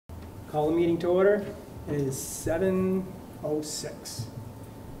Call the meeting to order. It is 7:06,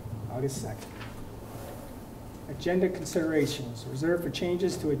 August 2nd. Agenda considerations. Reserved for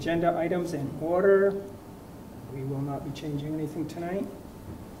changes to agenda items in order. We will not be changing anything tonight.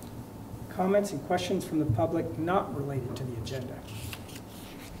 Comments and questions from the public not related to the agenda.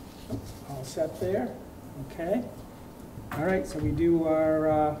 All set there? Okay. All right, so we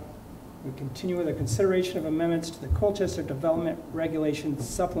continue with a consideration of amendments to the Colchester Development Regulations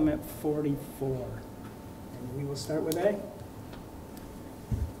Supplement 44. And we will start with A.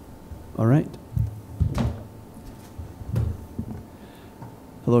 All right.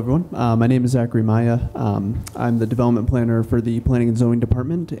 Hello, everyone. My name is Zachary Maya. I'm the development planner for the Planning and Zoning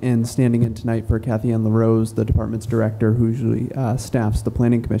Department, and standing in tonight for Kathy Ann LaRose, the department's director, who usually staffs the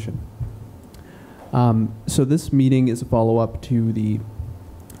Planning Commission. So this meeting is a follow-up to the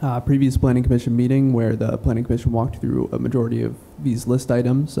previous Planning Commission meeting, where the Planning Commission walked through a majority of these list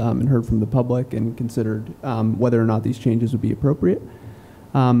items and heard from the public and considered whether or not these changes would be appropriate.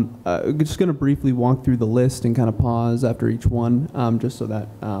 I'm just going to briefly walk through the list and kind of pause after each one, just so that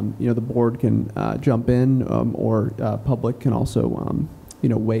the board can jump in, or public can also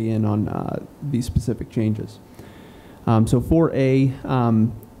weigh in on these specific changes. So 4A,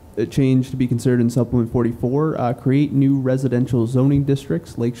 a change to be considered in Supplement 44: create new residential zoning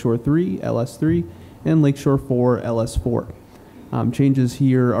districts, Lakeshore 3 LS3 and Lakeshore 4 LS4. Changes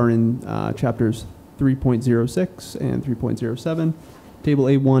here are in chapters 3.06 and 3.07. Table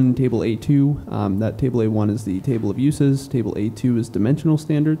A1, Table A2. That Table A1 is the table of uses. Table A2 is dimensional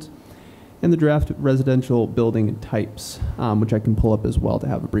standards. And the draft residential building types, which I can pull up as well to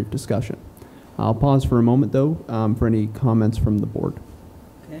have a brief discussion. I'll pause for a moment, though, for any comments from the board.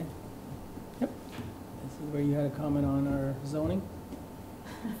 Okay. Yep. This is where you had a comment on our zoning.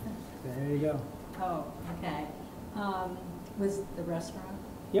 There you go. Oh, okay. Was the restaurant?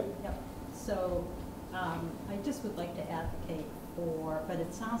 Yep. Yep. So I just would like to advocate for, but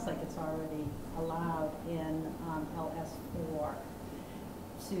it sounds like it's already allowed in LS4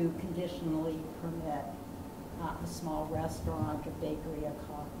 to conditionally permit a small restaurant, a bakery, a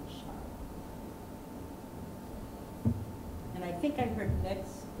coffee shop. And I think I heard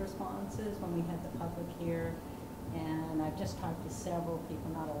mixed responses when we had the public here, and I've just talked to several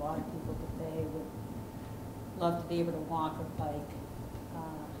people, not a lot of people, but they would love to be able to walk or bike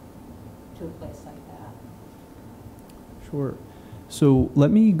to a place like that. Sure. So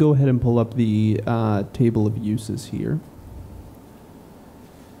let me go ahead and pull up the table of uses here.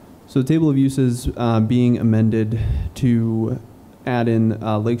 So the table of uses being amended to add in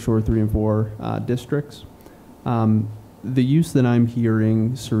Lakeshore 3 and 4 districts. The use that I'm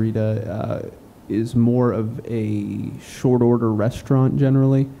hearing, Sarita, is more of a short order restaurant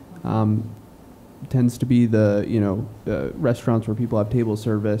generally. Tends to be the restaurants where people have table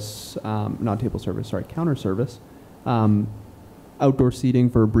service, not table service, sorry, counter service. Outdoor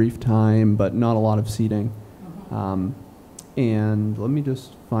seating for a brief time, but not a lot of seating. And let me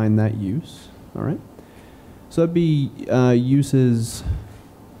just find that use. All right. So that'd be uses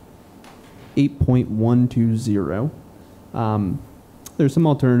 8.120. There's some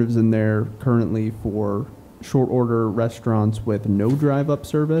alternatives in there currently for short order restaurants with no drive-up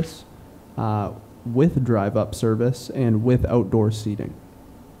service, with drive-up service, and with outdoor seating.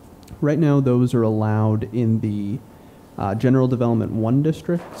 Right now, those are allowed in the General Development 1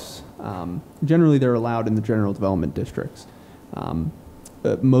 districts. Generally, they're allowed in the General Development districts,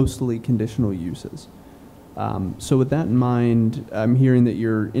 mostly conditional uses. So with that in mind, I'm hearing that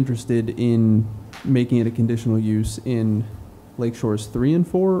you're interested in making it a conditional use in Lakeshores 3 and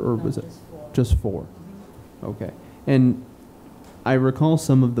 4, or was it just 4? Okay. And I recall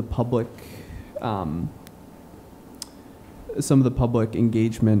some of the public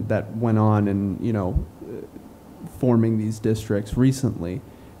engagement that went on and, forming these districts recently,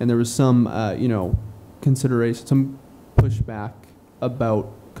 and there was some, consideration, some pushback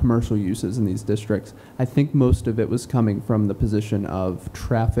about commercial uses in these districts. I think most of it was coming from the position of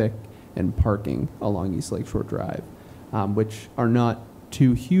traffic and parking along East Lakeshore Drive, which are not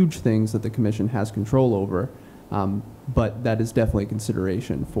two huge things that the commission has control over, but that is definitely a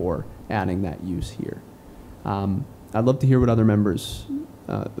consideration for adding that use here. I'd love to hear what other members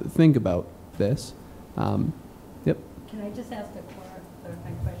think about this. Yep. Can I just ask a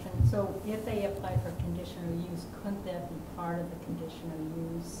clarifying question? So if they apply for conditional use, couldn't that be part of the conditional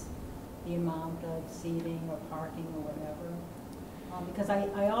use, the amount of seating or parking or whatever? Because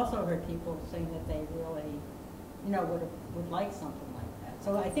I also heard people saying that they really, would like something like that.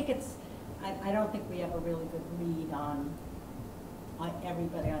 So I think I don't think we have a really good read on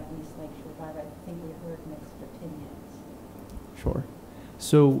everybody on East Lakeshore Drive. I think we heard mixed opinions. Sure.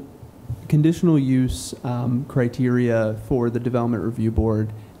 So conditional use criteria for the Development Review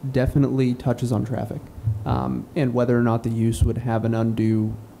Board definitely touches on traffic, and whether or not the use would have an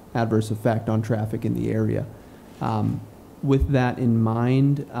undue adverse effect on traffic in the area. With that in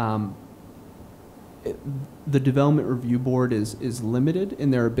mind, the Development Review Board is limited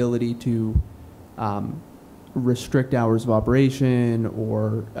in their ability to restrict hours of operation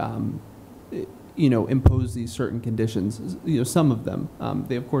or impose these certain conditions. Some of them,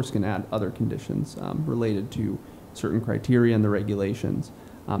 they of course can add other conditions related to certain criteria and the regulations.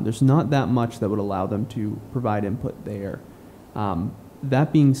 There's not that much that would allow them to provide input there.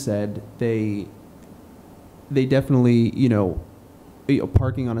 That being said, they definitely,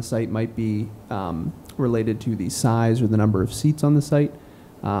 parking on a site might be related to the size or the number of seats on the site,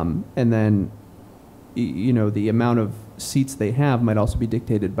 and then the amount of seats they have might also be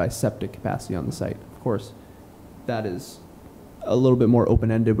dictated by septic capacity on the site. Of course, that is a little bit more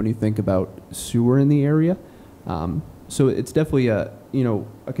open-ended when you think about sewer in the area. So it's definitely a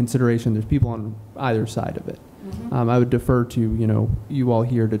consideration. There's people on either side of it. Mm-hmm. I would defer to you all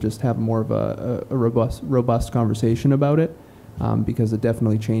here to just have more of a robust conversation about it, because it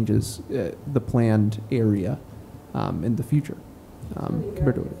definitely changes the planned area in the future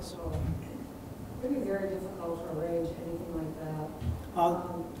compared to what it is. It would be very difficult to arrange anything like that.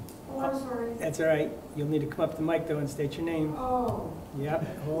 I'm sorry. That's all right. You'll need to come up to the mic, though, and state your name. Oh.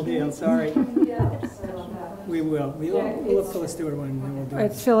 Yep, whole deal, sorry. Yeah, sorry about that. We will. We'll look Phyllis Stewart one, and then we'll do it.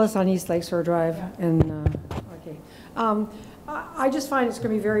 It's Phyllis on East Lakeshore Drive, and, okay. I just find it's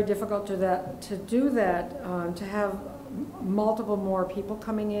going to be very difficult to do that, to have multiple more people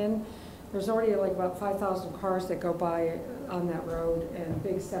coming in. There's already like about 5,000 cars that go by on that road and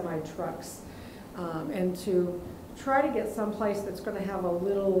big semi trucks. And to try to get someplace that's going to have a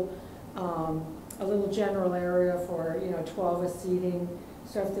little general area for 12 is seating.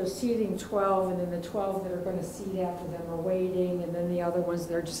 So if they're seating 12, and then the 12 that are going to seat after them are waiting, and then the other ones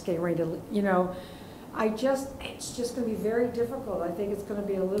they're just getting ready to, it's just going to be very difficult. I think it's going to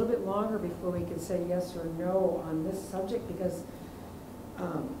be a little bit longer before we can say yes or no on this subject, because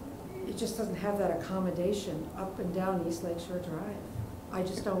it just doesn't have that accommodation up and down East Lakeshore Drive.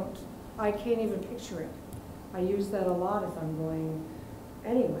 I can't even picture it. I use that a lot if I'm going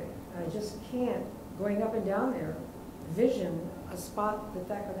anyway. I just can't, going up and down there, vision a spot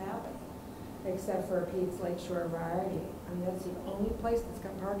that could happen, except for Pete's Lakeshore Variety. I mean, that's the only place that's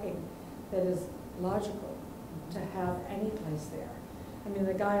got parking that is logical to have any place there. I mean,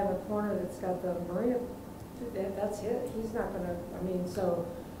 the guy in the corner that's got the marina, that's it. He's not going to, so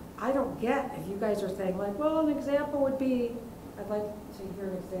I don't get if you guys are saying like, well, an example would be, I'd like to hear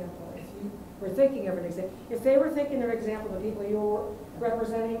an example. If you were thinking of an example, if they were thinking of an example, the people you were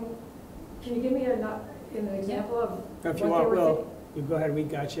representing, can you give me an example of If you want, you go ahead, we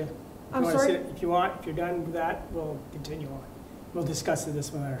got you. I'm sorry? If you're done with that, we'll continue on. We'll discuss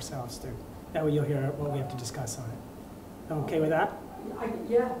this one ourselves too. That way you'll hear what we have to discuss on it. Okay with that?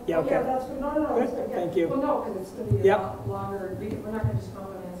 Yeah. Yeah, okay. Yeah, that's good. No, Good. that's good. Yeah. Thank you. Well, no, because it's going to be Yep. a lot longer. We're not going to just come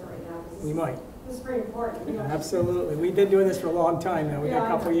up and answer right now. We might. This is pretty important. Absolutely. We've been doing this for a long time now. We got a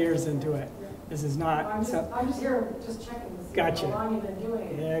couple of years into it. Yeah. This is not. I'm just here, just checking to see Gotcha. how long you've been doing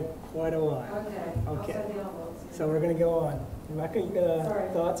it. Yeah, quite a while. Okay. I'll Okay. send the envelopes. So we're going to go on. Rebecca, you got Sorry.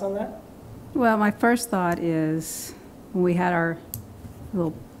 thoughts on that? Well, my first thought is when we had our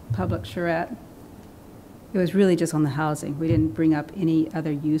little public charrette, it was really just on the housing. We didn't bring up any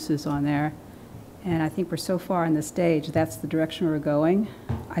other uses on there. And I think we're so far in the stage, that's the direction we're going.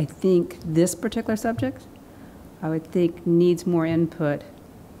 I think this particular subject, I would think needs more input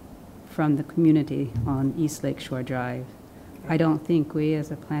from the community on East Lakeshore Drive. I don't think we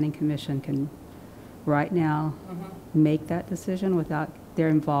as a planning commission can right now make that decision without their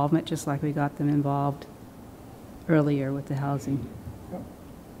involvement, just like we got them involved earlier with the housing. Yep.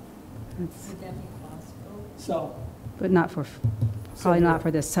 That's- Would that be possible? So, But not for, probably not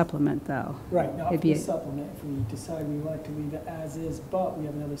for this supplement, though. right, now for It'd be the a- supplement, if we decide we want to leave it as is, but we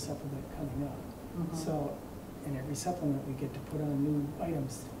have another supplement coming up. So, in every supplement, we get to put on new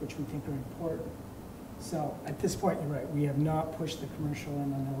items, which we think are important. So, at this point, you're right, we have not pushed the commercial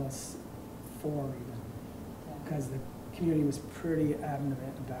in on LS4 even, because the community was pretty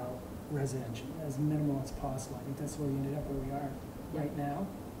adamant about residential, as minimal as possible. I think that's where we ended up where we are right now.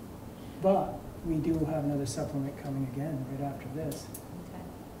 But we do have another supplement coming again right after this. Okay.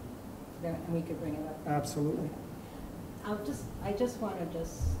 Then we could bring it up. Absolutely. I just want to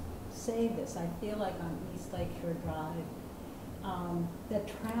just say this. I feel like on East Lakeshore Drive, the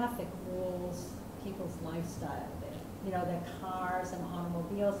traffic rules people's lifestyle there. The cars and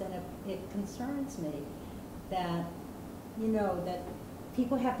automobiles, and it concerns me that, that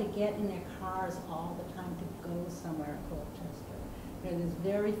people have to get in their cars all the time to go somewhere in Colchester. You know, there's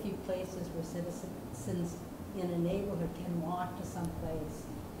very few places where citizens in a neighborhood can walk to some place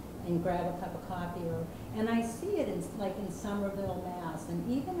and grab a cup of coffee, and I see it in, like in Somerville, Mass,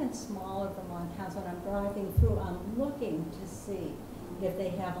 and even in smaller Vermont towns, when I'm driving through, I'm looking to see if they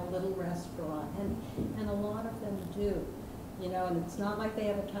have a little restaurant, and a lot of them do, you know, and it's not like they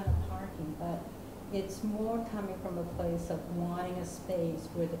have a ton of parking, but it's more coming from a place of wanting a space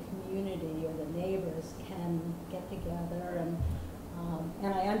where the community or the neighbors can get together, and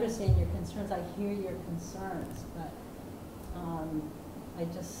I understand your concerns, I hear your concerns, but I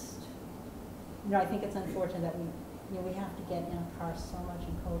just, you know, I think it's unfortunate that we have to get in a car so much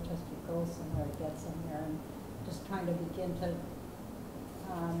in Colchester to go somewhere, to get somewhere, and just trying to begin to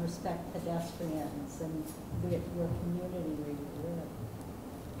respect pedestrians and your community where you live.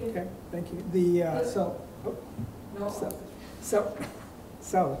 Okay, thank you.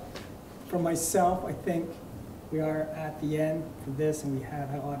 So, for myself, I think we are at the end for this, and we have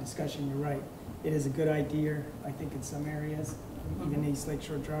had a lot of discussion. You're right. It is a good idea, I think, in some areas, even East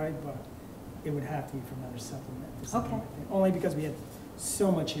Lakeshore Drive, but it would have to be for another supplement. For something, Okay. I think. Only because we had so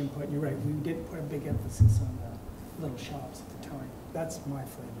much input. You're right. We did put a big emphasis on the little shops at the time. That's my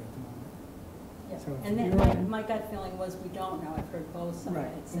flavor at the moment. Yeah. So if And then you're my gut feeling was we don't know. I've heard both sides. Right.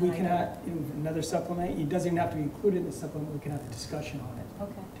 and We I can don't- add another supplement. It doesn't even have to be included in the supplement. We can have a discussion on it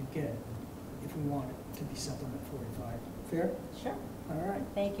Okay, to get it, if we want it to be supplement 45. Fair? sure. All right.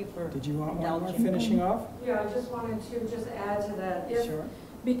 Thank you for Did you want one more indulging. finishing off? Yeah, I just wanted to just add to that. If- Sure.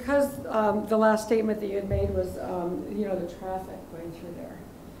 Because the last statement that you had made was, you know, the traffic going through there.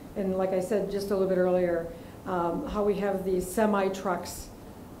 And like I said just a little bit earlier, how we have these semi-trucks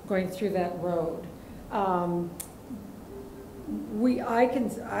going through that road.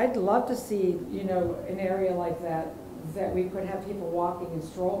 I'd love to see, you know, an area like that we could have people walking and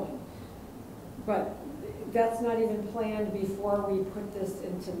strolling. But that's not even planned before we put this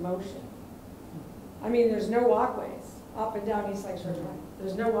into motion. I mean, there's no walkways up and down East Lakeshore Drive.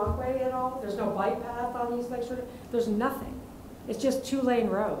 There's no walkway at all. There's no bike path on East Lakeshore Drive. There's nothing. It's just 2-lane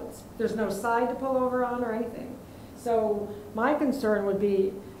roads. There's no side to pull over on or anything. So my concern would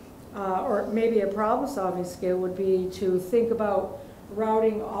be, or maybe a problem-solving skill would be to think about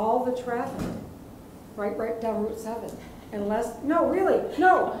routing all the traffic right down Route 7.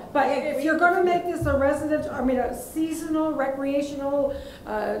 But if you're gonna make this a seasonal, recreational,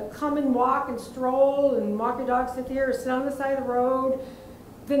 come and walk and stroll and walk your dog, sit here, or sit on the side of the road,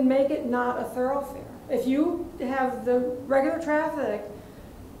 then make it not a thoroughfare. If you have the regular traffic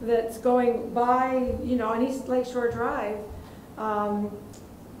that's going by, you know, on East Lakeshore Drive,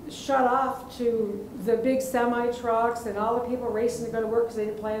 shut off to the big semi-trucks and all the people racing to go to work because they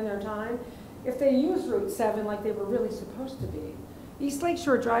didn't plan their time, if they use Route 7 like they were really supposed to be. East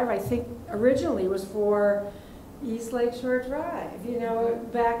Lakeshore Drive, I think, originally was for East Lakeshore Drive, you know,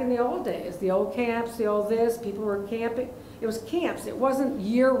 back in the old days, the old camps, the old this, people were camping. It was camps. It wasn't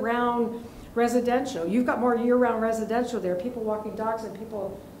year-round residential. You've got more year-round residential there, people walking dogs and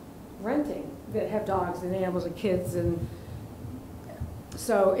people renting that have dogs and animals and kids. And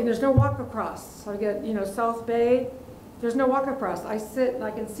so, and there's no walk across. So I get, you know, South Bay, there's no walk across. I sit and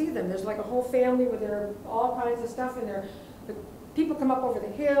I can see them. There's like a whole family with their all kinds of stuff in there. The people come up over the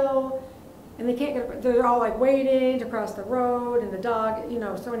hill and they can't get, they're all like waiting to cross the road, and the dog, you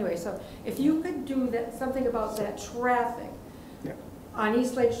know, so anyway, so if you could do that, something about that traffic on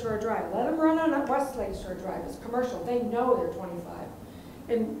East Lakeshore Drive, let them run on West Lakeshore Drive, it's commercial, they know they're 25.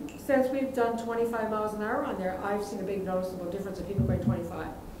 And since we've done 25 miles an hour on there, I've seen a big noticeable difference of people going 25.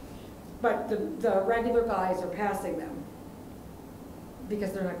 But the regular guys are passing them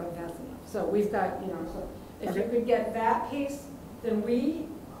because they're not going fast enough. So we've got, you know, so if you could get that piece, then we,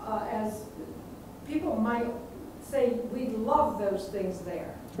 as people might say, we love those things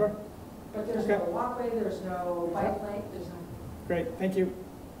there. Sure. But there's no walkway, there's no bike lane, there's no. Great, thank you.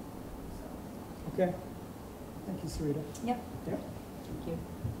 Okay. Thank you, Sarita. Yep. Yep. Thank you.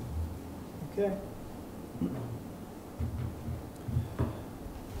 Okay.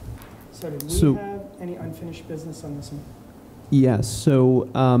 So did we So- have any unfinished business on this one? Yes, so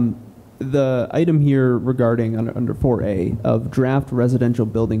the item here regarding under 4A of draft residential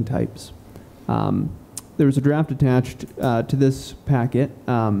building types. There was a draft attached to this packet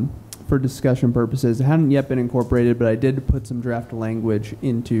for discussion purposes. It hadn't yet been incorporated, but I did put some draft language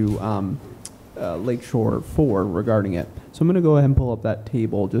into Lakeshore 4 regarding it. So I'm going to go ahead and pull up that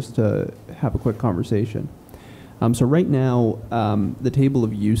table just to have a quick conversation. So right now, the table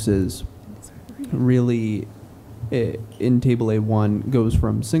of uses really, in table A1, goes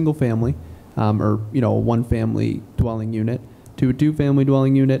from single family, or, you know, a one family dwelling unit, to a two-family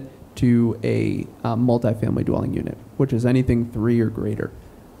dwelling unit to a multifamily dwelling unit, which is anything 3 or greater.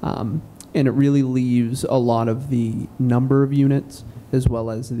 And it really leaves a lot of the number of units as well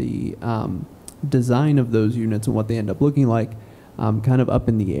as the design of those units and what they end up looking like kind of up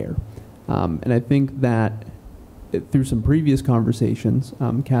in the air. And I think that through some previous conversations,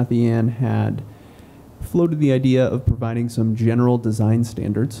 Kathy Ann had floated the idea of providing some general design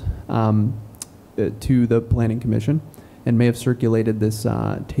standards to the Planning Commission and may have circulated this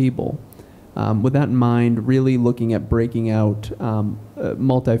table. With that in mind, really looking at breaking out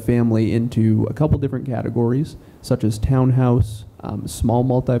multifamily into a couple different categories, such as townhouse, small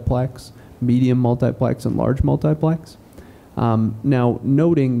multiplex, medium multiplex, and large multiplex. Now,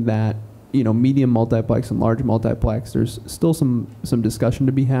 noting that medium multiplex and large multiplex, there's still some discussion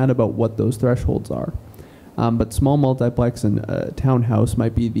to be had about what those thresholds are. But small multiplex and townhouse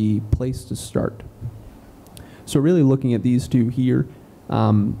might be the place to start. So really looking at these two here,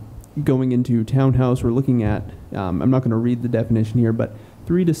 going into townhouse, we're looking at, I'm not going to read the definition here, but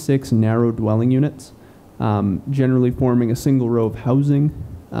 3 to 6 narrow dwelling units, generally forming a single row of housing,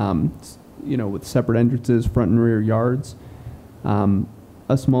 with separate entrances, front and rear yards.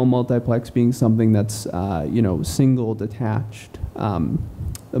 A small multiplex being something that's, single detached, a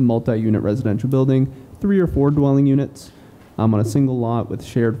multi-unit residential building, 3 or 4 dwelling units on a single lot with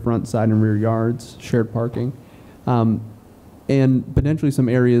shared front, side, and rear yards, shared parking. And potentially some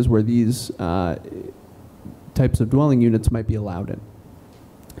areas where these types of dwelling units might be allowed in.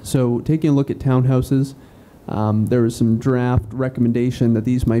 So taking a look at townhouses, there was some draft recommendation that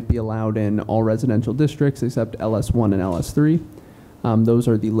these might be allowed in all residential districts except LS1 and LS3. Those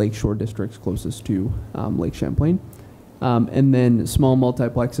are the lakeshore districts closest to Lake Champlain. And then small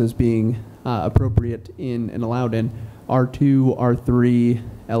multiplexes being appropriate in and allowed in R2, R3,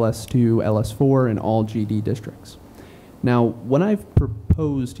 LS2, LS4, and all GD districts. Now, what I've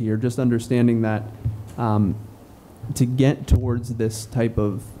proposed here, just understanding that to get towards this type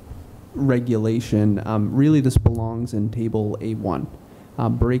of regulation, really this belongs in Table A1,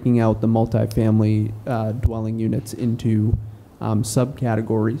 breaking out the multifamily dwelling units into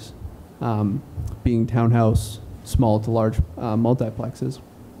subcategories, being townhouse, small to large multiplexes.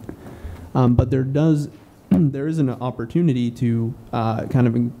 But there is an opportunity to kind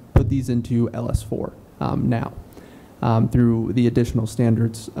of put these into LS4 now. Through the additional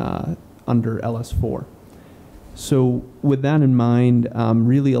standards under LS4. So with that in mind,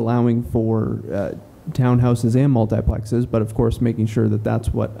 really allowing for townhouses and multiplexes, but of course making sure that that's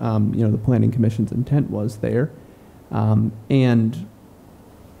what the Planning Commission's intent was there, and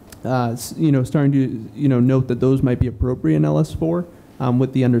starting to note that those might be appropriate in LS4,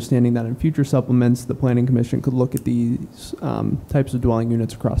 with the understanding that in future supplements the Planning Commission could look at these types of dwelling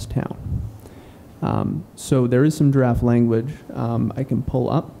units across town. So there is some draft language I can pull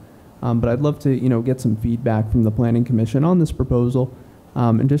up, but I'd love to get some feedback from the Planning Commission on this proposal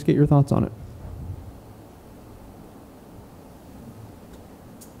and just get your thoughts on it.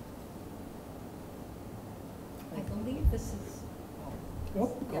 I believe this is,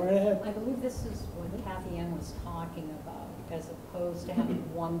 Oh, go right ahead. I believe this is what Kathy Ann was talking about, as opposed to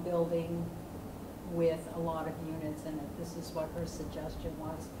having one building with a lot of units in it. This is what her suggestion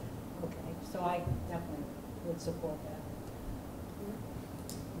was. Okay, so I definitely would support that.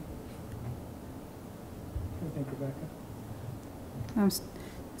 What do you think, Rebecca?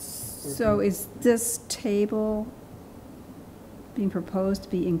 So is this table being proposed to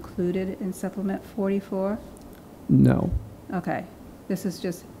be included in supplement 44? No. Okay, this is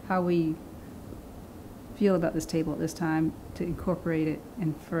just how we feel about this table at this time to incorporate it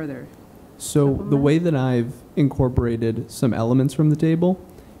in further. So the Supplement? way that I've incorporated some elements from the table,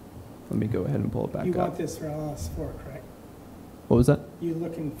 let me go ahead and pull it back You up. want this for LS4, correct? What was that? You're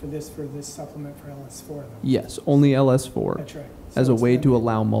looking for this supplement for LS4, though? Yes, only LS4 That's right. as So a it's way not- to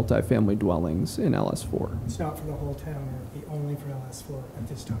allow multifamily dwellings in LS4. It's not for the whole town, it would be only for LS4 at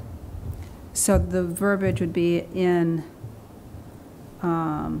this time. So the verbiage would be in,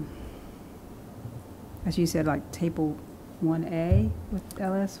 as you said, like table 1A with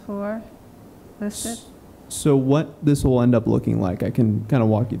LS4 listed? So what this will end up looking like, I can kind of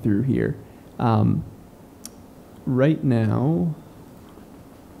walk you through here. Right now,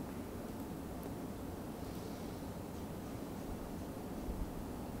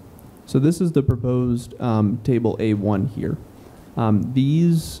 so this is the proposed table A1 here.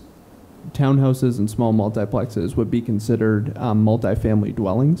 These townhouses and small multiplexes would be considered multifamily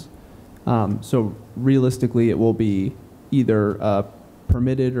dwellings. So realistically, it will be either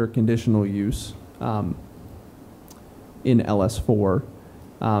permitted or conditional use in LS4.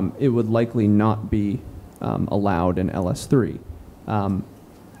 It would likely not be allowed in LS3.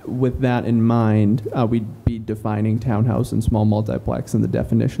 With that in mind, we'd be defining townhouse and small multiplex in the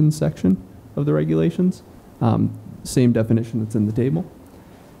definitions section of the regulations. Same definition that's in the table.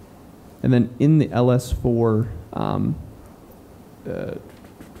 And then in the LS4,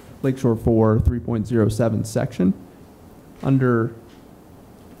 Lakeshore 4 3.07 section, under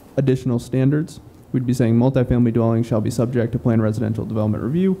additional standards, we'd be saying multifamily dwellings shall be subject to planned residential development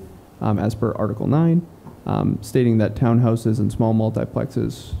review as per Article 9, stating that townhouses and small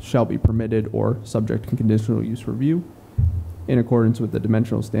multiplexes shall be permitted or subject to conditional use review in accordance with the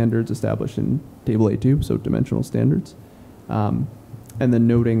dimensional standards established in Table A2, so dimensional standards. And then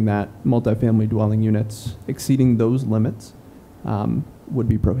noting that multifamily dwelling units exceeding those limits would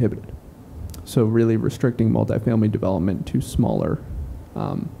be prohibited. So really restricting multifamily development to smaller,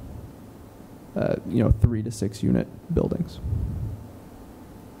 3 to 6 unit buildings.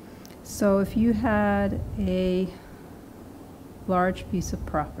 So if you had a large piece of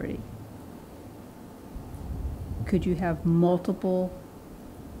property, could you have multiple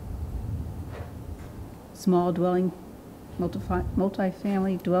small dwelling,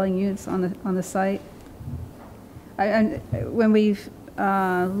 multifamily dwelling units on the site? When we've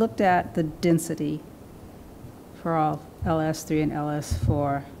looked at the density for all LS3 and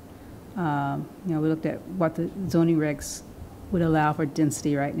LS4, we looked at what the zoning regs would allow for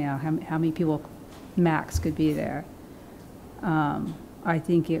density right now, how many people max could be there. I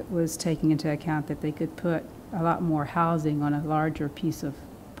think it was taking into account that they could put a lot more housing on a larger piece of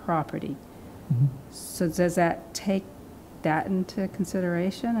property. Mm-hmm. So does that take that into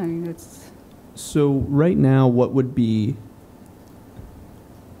consideration? I mean, it's... So right now, what would be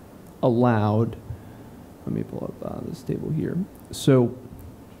allowed, let me pull up this table here. So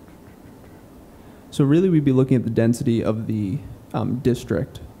really we'd be looking at the density of the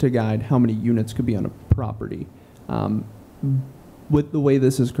district to guide how many units could be on a property. With the way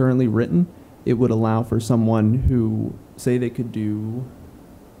this is currently written, it would allow for someone who, say they could do,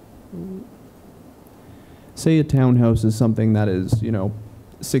 say a townhouse is something that is,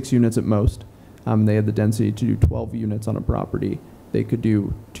 6 units at most. They had the density to do 12 units on a property. They could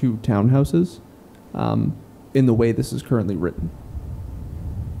do 2 townhouses in the way this is currently written.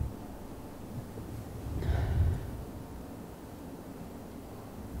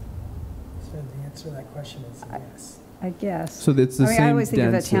 So the answer to that question is yes. I guess. So it's the same I always think of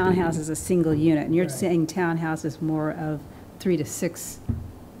a density. townhouse as a single unit, and you're Right. saying townhouse is more of 3 to 6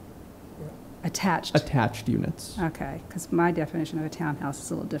 attached. Attached units. Okay, because my definition of a townhouse is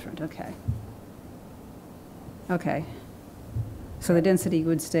a little different, okay. Okay. So the density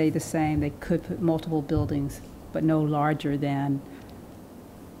would stay the same, they could put multiple buildings, but no larger than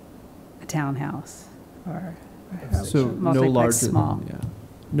a townhouse, or So no multiplex larger small. than, yeah.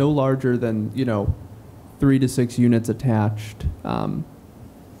 No larger than, 3 to 6 units attached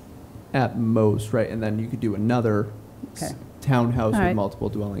at most, right? And then you could do another Okay. townhouse All with right. multiple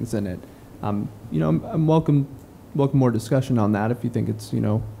dwellings in it. I'm welcome more discussion on that if you think it's,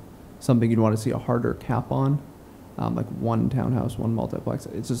 something you'd want to see a harder cap on, like 1 townhouse, 1 multiplex.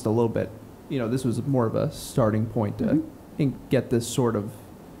 It's just a little bit, this was more of a starting point to get this sort of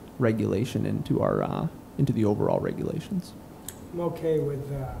regulation into our, into the overall regulations. I'm okay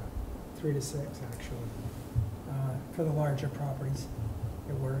with 3 to 6, actually. For the larger properties,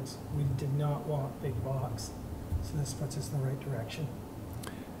 it works. We did not want big box, so this puts us in the right direction.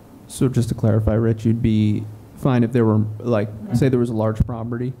 So just to clarify, Rich, you'd be fine if there were, say there was a large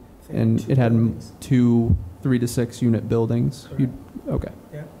property Say and 2 it had buildings. 2 3 to 6 unit buildings. Correct. Okay.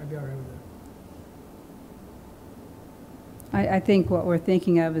 Yeah, I'd be all right with I think what we're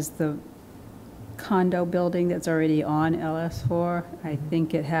thinking of is the condo building that's already on LS4. I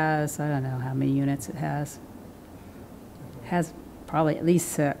think it has, I don't know how many units it has. Has probably at least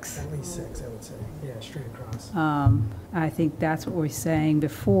 6. that. At least 6, I would say. Yeah, straight across. I think that's what we were saying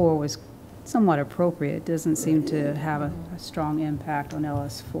before was somewhat appropriate. It doesn't seem to have a strong impact on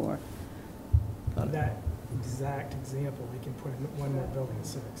LS4. Got it. That exact example, we can put in one more building of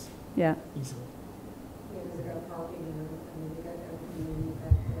 6, Yeah. easily. Yeah, because they got parking and, they got everything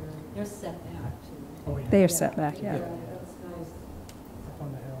back there. They're set back too. Oh, yeah. They are set back, yeah. That's nice. Up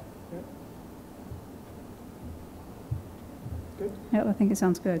on the hill. Yep. Good. Yeah, I think it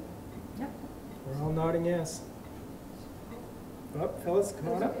sounds good. We're all nodding yes. Up, Phyllis, come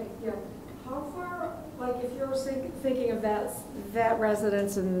on up. Okay, yeah. How far, if you're thinking of that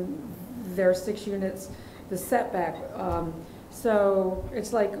residence and their 6 units, the setback, so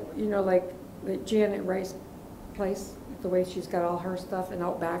it's like the Janet Rice place, the way she's got all her stuff, and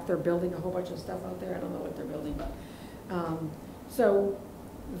out back, they're building a whole bunch of stuff out there. I don't know what they're building, but, so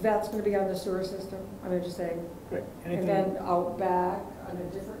that's gonna be on the sewer system, I'm just saying. Right. And Anything- then out back, on a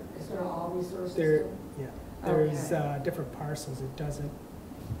different, it's gonna all be sewer There, system? yeah, there's Okay. different parcels,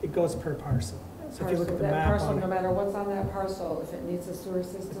 it goes per parcel. So if you look at the That map parcel, on no it, matter what's on that parcel, if it needs a sewer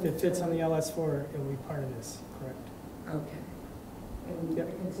system. if it fits on the LS4, it'll be part of this, correct? Okay. And Yep.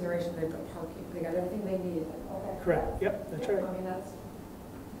 the consideration, they've got parking, they got everything they need, okay. Correct, yep, that's Yeah, right. I mean, that's,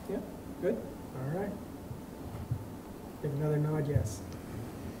 Good, all right. Give another nod, yes.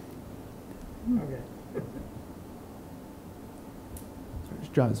 Okay.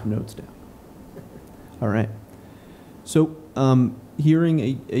 Just jotting some notes down. All right. So, hearing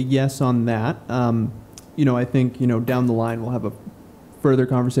a yes on that, I think, down the line we'll have a further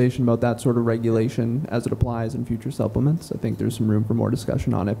conversation about that sort of regulation as it applies in future supplements. I think there's some room for more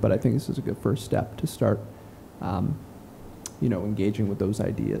discussion on it, but I think this is a good first step to start, engaging with those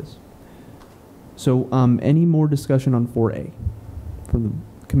ideas. So, any more discussion on 4A from the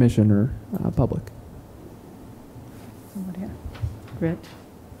commission or public? Somebody- Rich?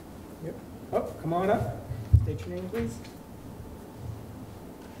 Yep. Oh, come on up. State your name, please.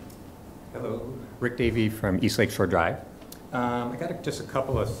 Hello, Rick Davey from East Lake Shore Drive. I got just a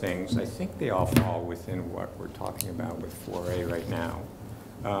couple of things. I think they all fall within what we're talking about with 4A right now.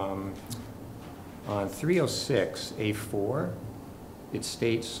 On 306A4, it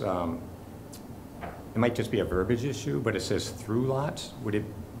states, it might just be a verbiage issue, but it says through lots.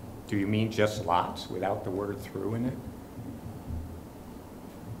 Do you mean just lots without the word through in it?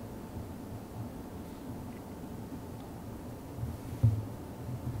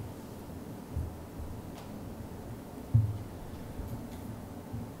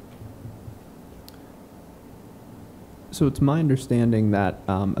 So it's my understanding that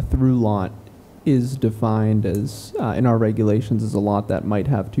a through lot is defined as, in our regulations, as a lot that might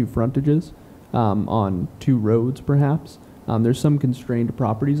have two frontages on two roads, perhaps. There's some constrained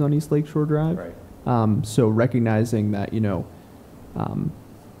properties on East Lake Shore Drive. Right. So recognizing that,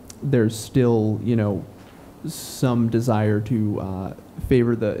 there's still, some desire to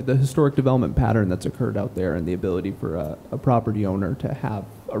favor the historic development pattern that's occurred out there and the ability for a property owner to have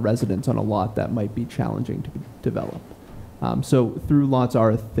a residence on a lot that might be challenging to develop. So through lots are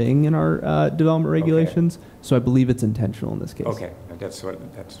a thing in our development regulations, so I believe it's intentional in this case. Okay, that's what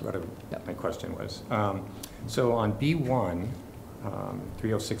my question was. So on B1,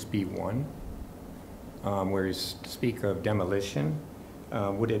 306B1, where you speak of demolition,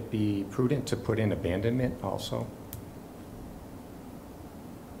 would it be prudent to put in abandonment also?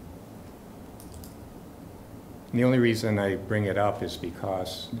 And the only reason I bring it up is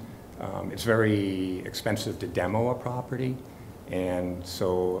because it's very expensive to demo a property, and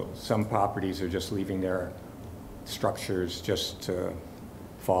so some properties are just leaving their structures just to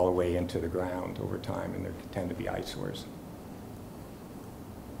fall away into the ground over time, and they tend to be eyesores.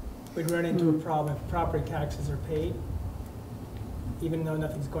 We'd run into a problem if property taxes are paid, even though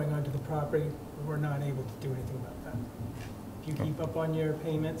nothing's going on to the property, we're not able to do anything about that. If you keep up on your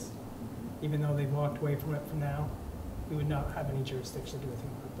payments, even though they've walked away from it for now, we would not have any jurisdiction to do anything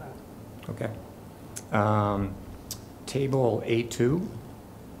about that. Okay. Table A2,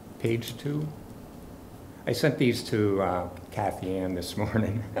 page 2. I sent these to Kathy Ann this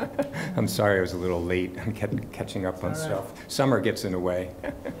morning. I'm sorry I was a little late on catching up on All right. stuff. Summer gets in the way.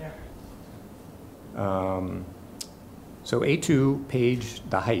 Yeah. So A2, page,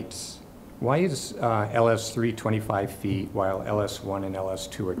 the heights. Why is LS3 25 feet while LS1 and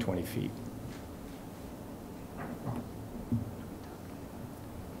LS2 are 20 feet?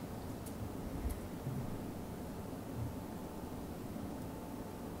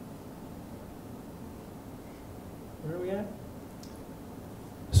 Where are we at?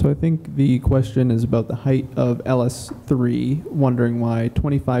 So I think the question is about the height of LS3, wondering why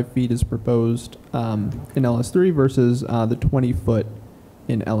 25 feet is proposed in LS3 versus the 20 foot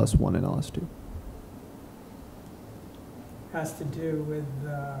in LS1 and LS2. Has to do with,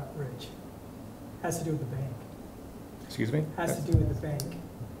 Rich, has to do with the bank. Excuse me? Has to do with the bank.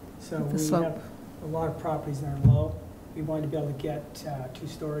 So The we slope. have a lot of properties that are low. We wanted to be able to get 2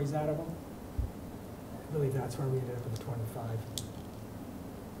 stories out of them. I believe that's where we ended up with the 25.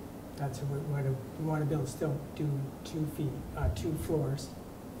 That's what we want to be able to still do 2 feet, 2 floors,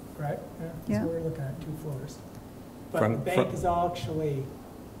 right? That's Yeah. what we're looking at, 2 floors. But From- the bank is actually,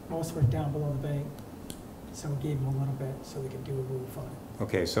 most of it down below the bank, so we gave them a little bit so they could do a roof on it.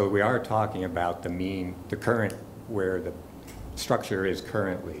 Okay, so we are talking about the current, where the structure is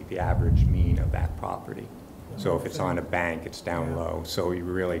currently, the average mean of that property. So if it's on a bank, it's down Yeah. low. So you're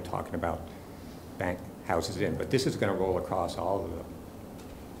really talking about bank houses in. But this is going to roll across all of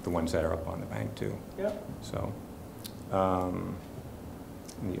the ones that are up on the bank too. Yep. So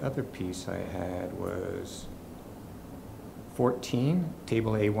And the other piece I had was 14,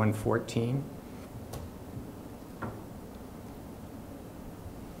 table A114.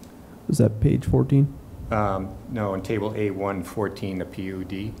 Was that page 14? No, in table A114, the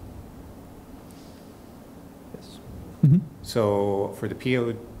PUD. Yes. Mm-hmm. So for the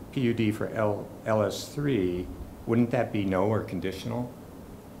PUD for LS3, wouldn't that be no or conditional?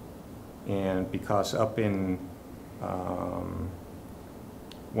 And because up in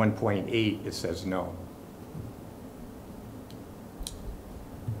 1.8, it says no.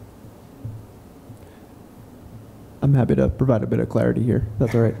 I'm happy to provide a bit of clarity here.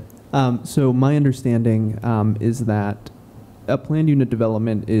 That's all right. So my understanding is that a planned unit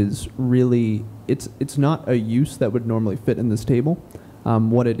development is really, it's not a use that would normally fit in this table.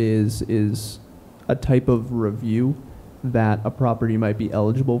 What it is a type of review that a property might be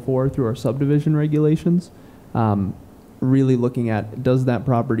eligible for through our subdivision regulations. Really looking at, does that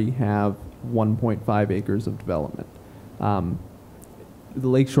property have 1.5 acres of development? The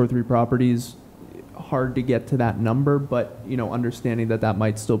Lakeshore 3 properties, hard to get to that number, but understanding that that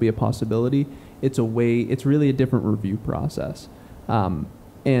might still be a possibility, it's really a different review process.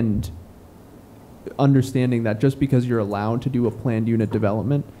 And understanding that just because you're allowed to do a planned unit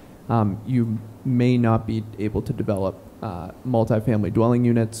development, you may not be able to develop multifamily dwelling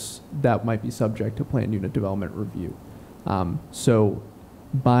units that might be subject to planned unit development review. So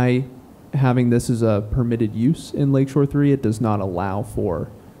by having this as a permitted use in Lakeshore 3, it does not allow for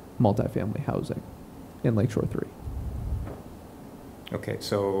multifamily housing in Lakeshore 3. Okay,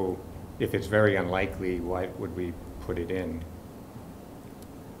 so if it's very unlikely, why would we put it in?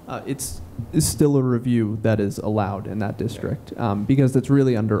 It's still a review that is allowed in that district because it's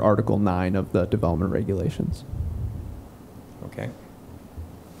really under Article 9 of the development regulations. Okay.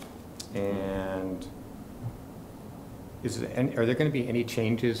 And are there going to be any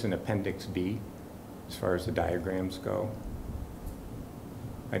changes in Appendix B as far as the diagrams go?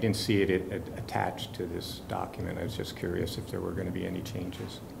 I didn't see it attached to this document. I was just curious if there were going to be any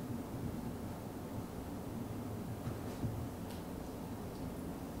changes.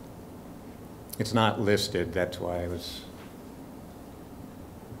 It's not listed, that's why I was...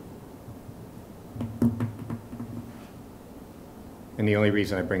 And the only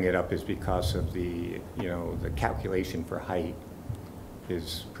reason I bring it up is because of the calculation for height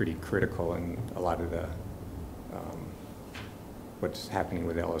is pretty critical in a lot of the what's happening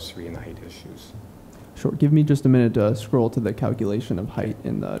with LS3 and the height issues. Sure. Give me just a minute to scroll to the calculation of height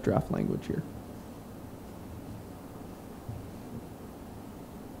in the draft language here.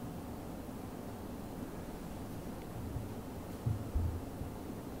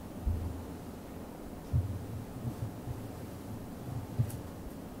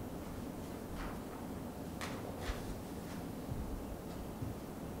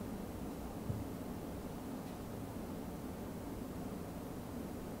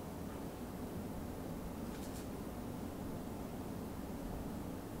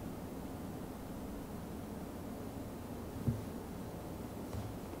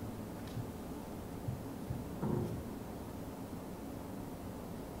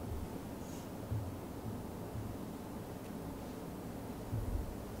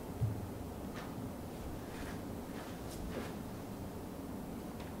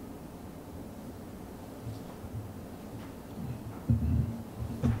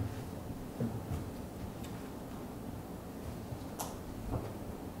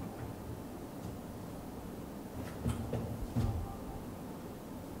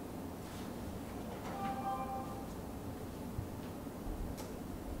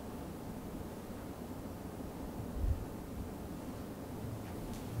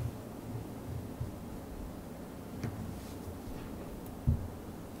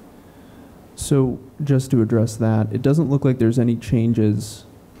 So just to address that, it doesn't look like there's any changes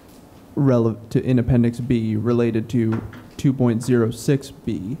in Appendix B related to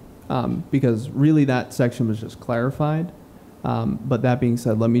 2.06B because really that section was just clarified. But that being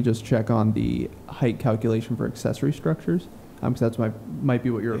said, let me just check on the height calculation for accessory structures because that's might be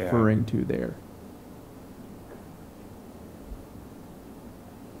what you're referring to there.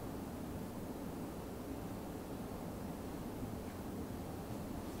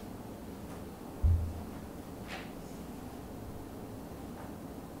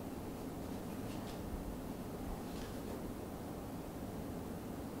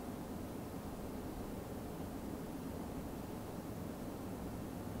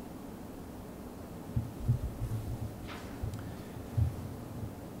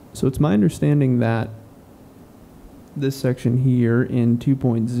 So it's my understanding that this section here in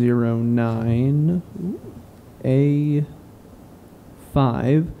 2.09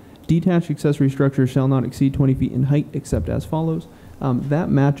 5, detached accessory structures shall not exceed 20 feet in height except as follows. That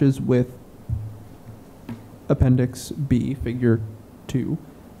matches with Appendix B, Figure 2,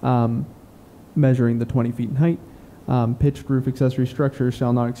 measuring the 20 feet in height. Pitched roof accessory structures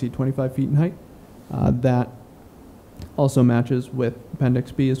shall not exceed 25 feet in height. That also matches with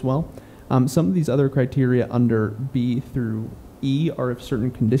Appendix B as well. Some of these other criteria under B through E are if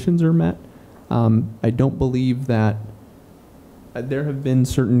certain conditions are met. I don't believe that there have been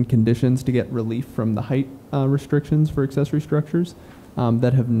certain conditions to get relief from the height restrictions for accessory structures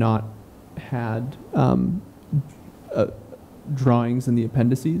that have not had drawings in the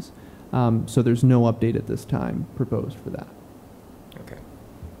appendices. So there's no update at this time proposed for that. Okay.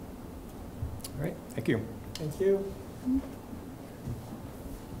 All right, thank you. Thank you.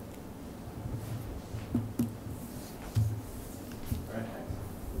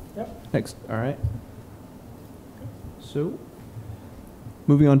 Yep. Next, all right. So,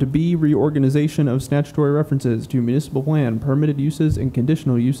 moving on to B, reorganization of statutory references to municipal plan, permitted uses, and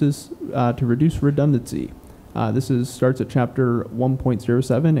conditional uses to reduce redundancy. Starts at chapter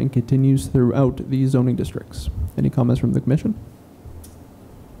 1.07 and continues throughout the zoning districts. Any comments from the commission?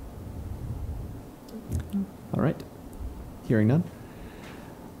 All right. Hearing none.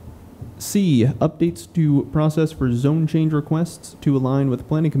 C, updates to process for zone change requests to align with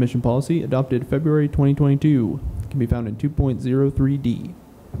Planning Commission policy adopted February 2022. Can be found in 2.03D.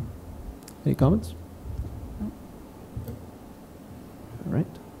 Any comments? All right.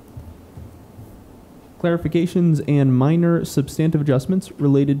 Clarifications and minor substantive adjustments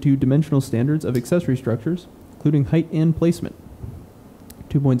related to dimensional standards of accessory structures, including height and placement.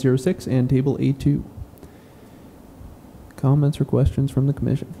 2.06 and Table A2. Comments or questions from the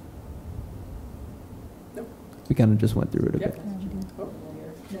commission? Nope. We kind of just went through it a Yep. bit. Oh,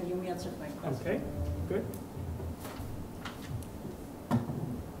 No, you answered my question. okay, good.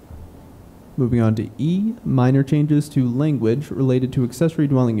 Moving on to E, minor changes to language related to accessory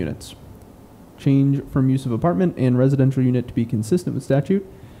dwelling units. Change from use of apartment and residential unit to be consistent with statute.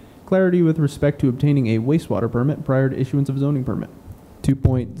 Clarity with respect to obtaining a wastewater permit prior to issuance of zoning permit.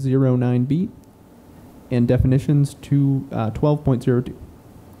 2.09B and definitions to 12.02.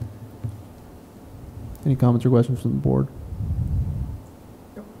 Any comments or questions from the board?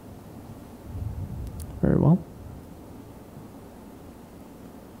 Nope. Very well.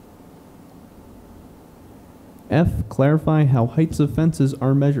 F, clarify how heights of fences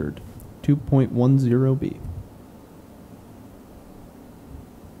are measured. 2.10B.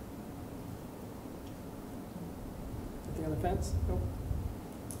 Anything on the fence? Nope.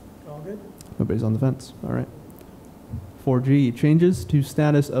 All good? Nobody's on the fence. All right. 4G, changes to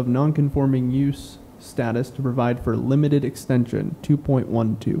status of non-conforming use status to provide for limited extension.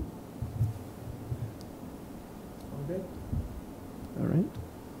 2.12. All good? All right.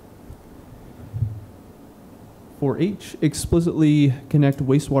 4H, explicitly connect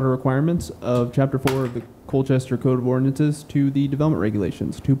wastewater requirements of Chapter 4 of the Colchester Code of Ordinances to the Development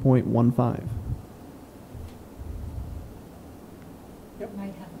Regulations. 2.15.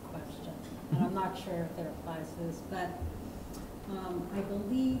 Might have a question, and I'm not sure if it applies to this, but I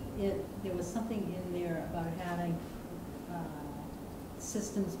believe there was something in there about having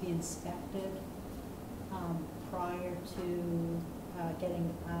systems be inspected prior to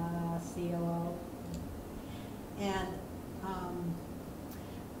getting COO. And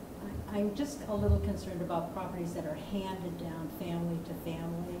I'm just a little concerned about properties that are handed down family to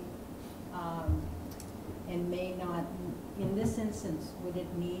family and may not, in this instance, would it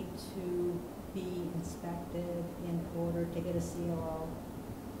need to be inspected in order to get a COO?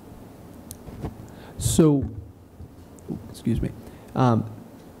 So, excuse me.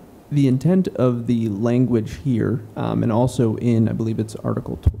 The intent of the language here, and also in, I believe it's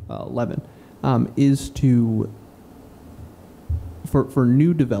Article 11, is to, for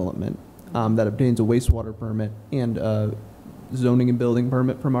new development that obtains a wastewater permit and a zoning and building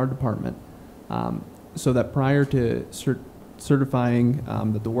permit from our department, so that prior to certifying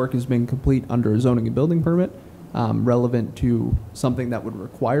that the work has been complete under a zoning and building permit, relevant to something that would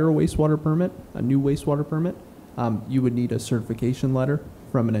require a wastewater permit, a new wastewater permit, you would need a certification letter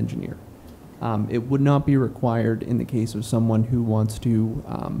from an engineer. It would not be required in the case of someone who wants to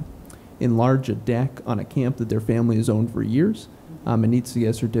enlarge a deck on a camp that their family has owned for years and needs to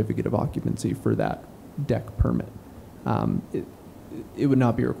get a certificate of occupancy for that deck permit. It would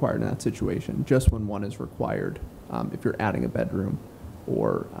not be required in that situation, just when one is required if you're adding a bedroom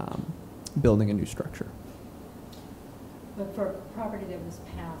or building a new structure. But for property that was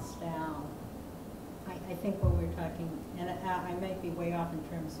passed down, I think what we're talking, and I might be way off in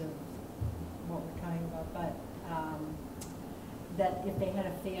terms of what we're talking about, but that if they had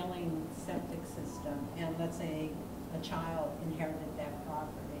a failing septic system, and let's say a child inherited that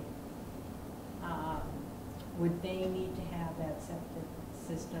property, would they need to have that septic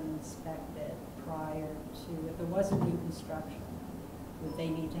system inspected prior to, if there was a new construction, would they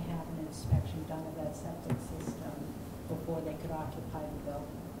need to have an inspection done of that septic system before they could occupy the building?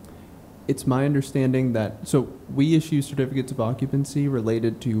 It's my understanding that, so we issue certificates of occupancy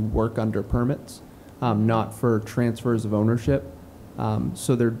related to work under permits, not for transfers of ownership.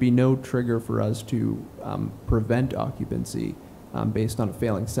 So there'd be no trigger for us to prevent occupancy based on a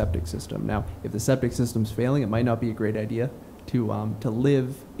failing septic system. Now, if the septic system's failing, it might not be a great idea to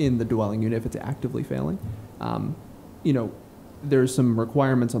live in the dwelling unit if it's actively failing. You know, there's some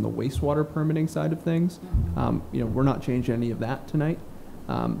requirements on the wastewater permitting side of things. You know, we're not changing any of that tonight.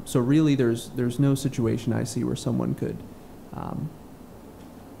 So really, there's no situation I see where someone could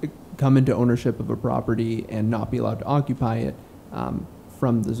come into ownership of a property and not be allowed to occupy it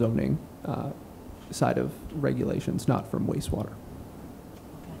from the zoning side of regulations, not from wastewater.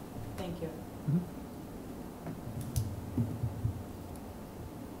 Okay, thank you.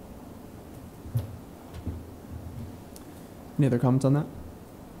 Any other comments on that?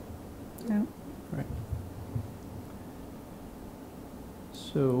 No. Right.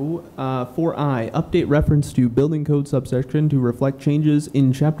 So, 4I, update reference to building code subsection to reflect changes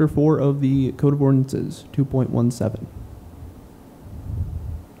in chapter 4 of the Code of Ordinances, 2.17.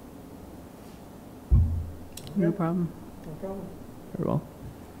 No problem. No problem. Very well.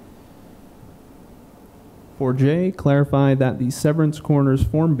 4J, clarify that the Severance Corners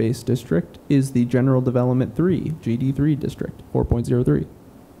form-based district is the General Development 3, GD3 district, 4.03.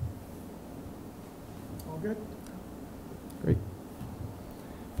 All good? Great.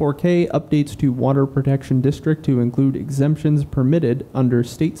 4K, updates to Water Protection District to include exemptions permitted under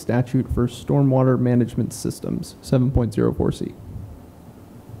state statute for stormwater management systems, 7.04C.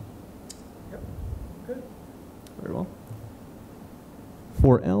 Yep. Good. Very well.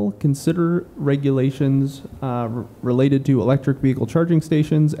 4L, consider regulations related to electric vehicle charging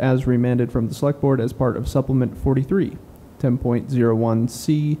stations as remanded from the Select Board as part of Supplement 43,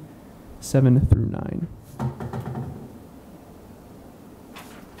 10.01C, 7 through 9.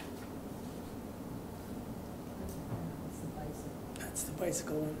 That's the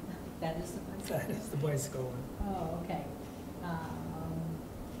bicycle one. That is the bicycle? That is the bicycle one. Oh, okay.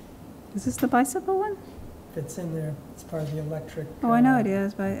 Is this the bicycle one? Fits in there. It's part of the electric. Oh, I know it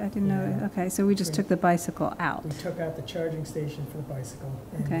is, but I didn't know yeah. it. Okay, so we just took the bicycle out. We took out the charging station for the bicycle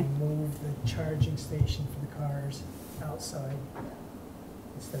and Okay. we moved the charging station for the cars outside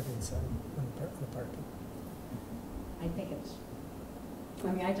instead of inside on the parking. I think it's,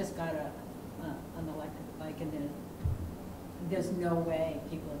 I mean, I just got an electric bike and there's no way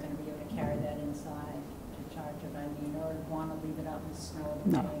people are gonna be able to carry that inside to charge it, I mean, or wanna leave it out in the snow or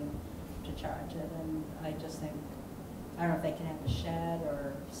the No. rain to charge it, and I just think, I don't know if they can have a shed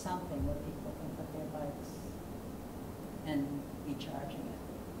or something where people can put their bikes and be charging it.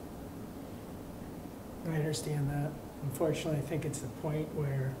 I understand that. Unfortunately, I think it's the point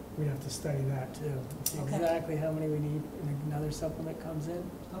where we have to study that too. See Okay. exactly how many we need and another supplement comes in.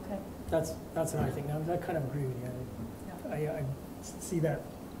 Okay. That's what I think. Now, I kind of agree with you. I see that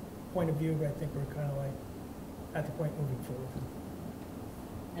point of view, but I think we're kind of like at the point moving forward.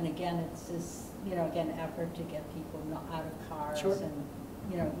 And again, it's just, you know, again, effort to get people not out of cars Sure. and,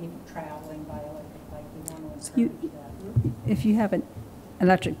 you know, even traveling by electric bike, we want So to you- encourage that. If you have an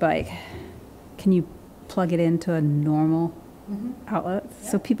electric bike, can you plug it into a normal Mhm. outlet?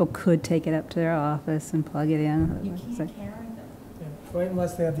 So Yeah. people could take it up to their office and plug it in? You Is can't that- carry them. Yeah. Well,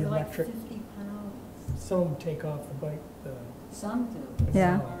 unless they have the They're like electric, 50 pounds. some of them take off the bike, Some do.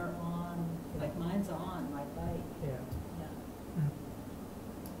 Yeah. Some are on, like mine's on my bike, yeah. yeah.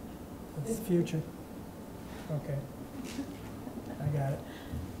 It's the future. Okay. I got it.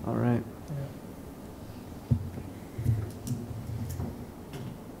 All right. Yeah.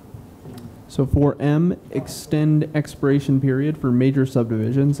 So 4M, extend expiration period for major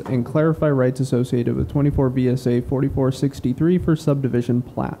subdivisions and clarify rights associated with 24 VSA 4463 for subdivision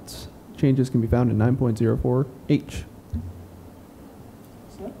plats. Changes can be found in 9.04H.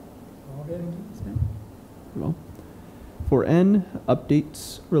 So, all good. Well, 4N,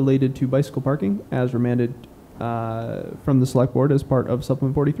 updates related to bicycle parking as remanded from the Select Board as part of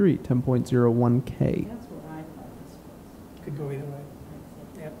Supplement 43, 10.01K. That's what I thought this was. Could go either way.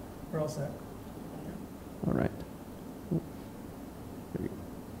 Yep, we're all set. All right. There we go.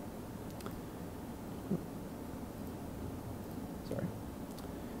 Sorry.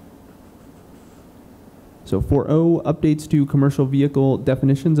 So 4O, updates to commercial vehicle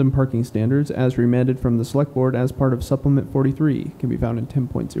definitions and parking standards as remanded from the Select Board as part of Supplement 43, can be found in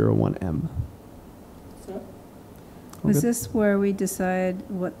 10.01M. So, All Was good? this where we decide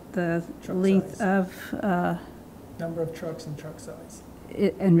what the Truck length size. of, number of trucks and truck size.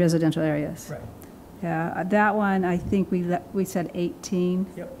 in residential areas? Right. Yeah, that one, I think we said 18.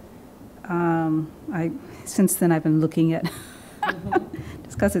 Yep. Since then, I've been looking at,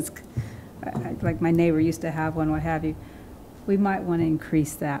 just because it's, like my neighbor used to have one, what have you. We might want to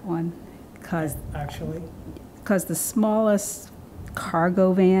increase that one, because Actually, the smallest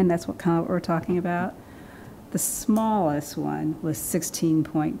cargo van, that's what kind of we're talking about, the smallest one was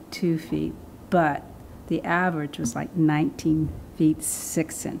 16.2 feet, but the average was like 19 feet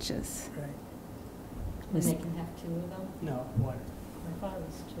 6 inches. right, And they can have two of them? no, one. I thought it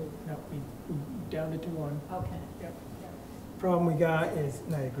was two. No, we down it to one. Okay. Problem we got is,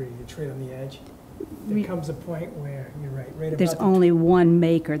 and I agree, it's right on the edge. There We- comes a point where, you're right There's about the only one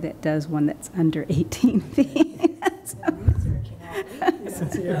maker that does one that's under 18 feet.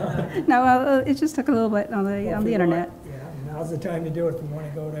 Yeah. No, it just took a little bit on Well, if the we internet. want- Yeah, now's the time to do it if we want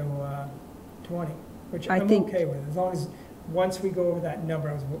to go to 20, which I I'm think- okay with, as long as, once we go over that number,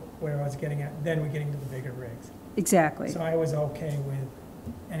 I was where I was getting at, then we're getting to the bigger rigs. Exactly. So I was okay with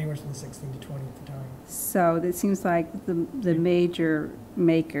anywhere from 16 to 20 at the time. So it seems like the major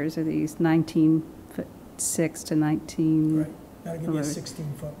makers are these 19-foot 6 to 19. Right, that'll give you a Right.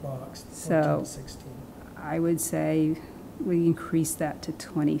 16-foot box, 14 So- to 16. I would say we increase that to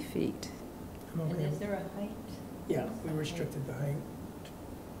 20 feet. I'm And okay is with- there a height? Yeah, we restricted the height,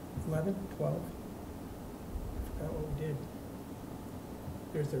 11, 12. I forgot what we did.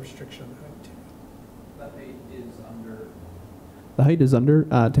 There's the restriction on the height, too. The height is under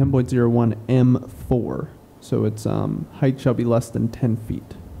 10.01 M4, so its height shall be less than 10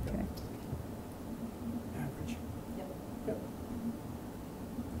 feet. Okay. Average. Yep.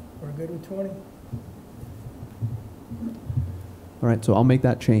 We're good with 20? All right, so I'll make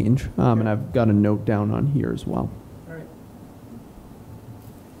that change, and I've got a note down on here as well. All right.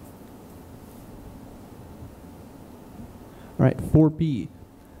 All right, 4P,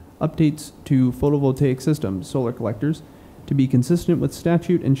 updates to photovoltaic systems, solar collectors, to be consistent with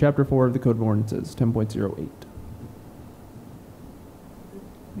statute in Chapter 4 of the Code of Ordinances, 10.08.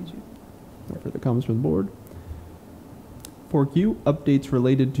 No further comments from the board. 4Q, updates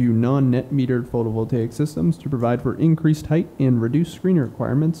related to non-net metered photovoltaic systems to provide for increased height and reduced screening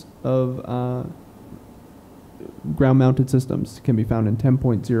requirements of ground-mounted systems, can be found in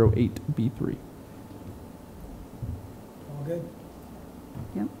 10.08B3. All good?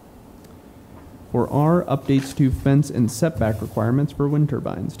 For R, updates to fence and setback requirements for wind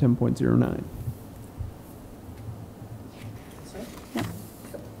turbines, 10.09.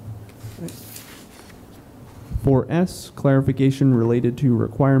 For S, clarification related to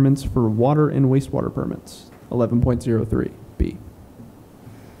requirements for water and wastewater permits, 11.03B.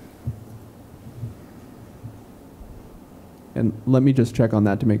 And let me just check on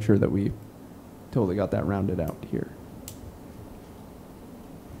that to make sure that we totally got that rounded out here.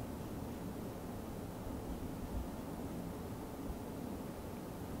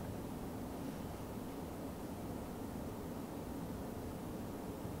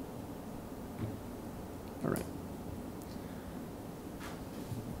 All right.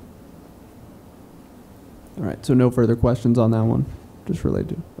 All right, so no further questions on that one, just related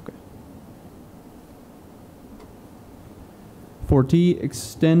to, okay. 4T,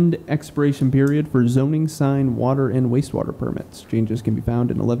 extend expiration period for zoning sign water and wastewater permits. Changes can be found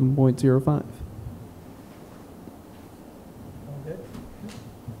in 11.05. All good?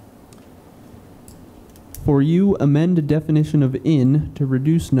 For you, amend definition of inn to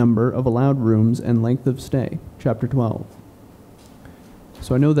reduce number of allowed rooms and length of stay, Chapter 12.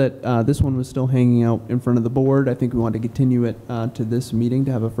 So I know that this one was still hanging out in front of the board. I think we want to continue it to this meeting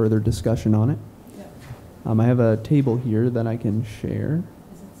to have a further discussion on it. Yeah. I have a table here that I can share.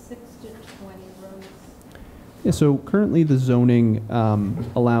 Is it 6 to 20 rooms? Yeah, so currently the zoning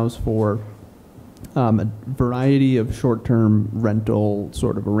allows for a variety of short-term rental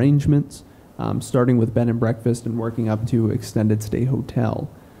sort of arrangements, starting with bed and breakfast and working up to extended stay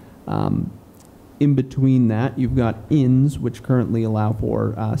hotel. In between that, you've got inns, which currently allow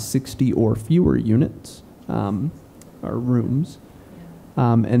for 60 or fewer units or rooms,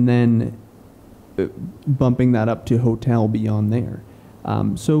 Yeah. and then bumping that up to hotel beyond there.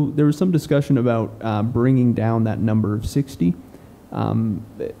 So there was some discussion about bringing down that number of 60.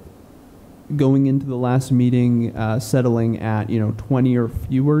 Going into the last meeting, settling at 20 or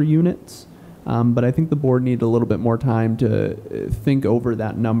fewer units. But I think the board needed a little bit more time to think over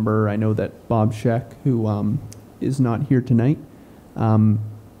that number. I know that Bob Scheck, who is not here tonight,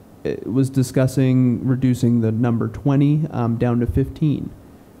 was discussing reducing the number 20 down to 15.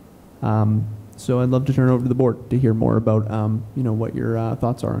 So I'd love to turn it over to the board to hear more about what your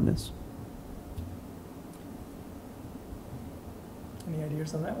thoughts are on this. Any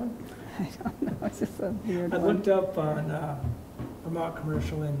ideas on that one? I don't know, it's just a weird I one. looked up on Vermont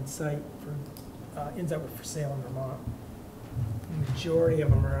Commercial Inn site for inns that were for sale in Vermont. The majority of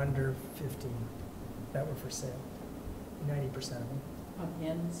them are under 15 that were for sale. 90% of them. Of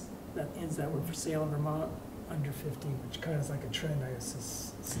inns? Inns that were for sale in Vermont, under 15, which kind of is like a trend, I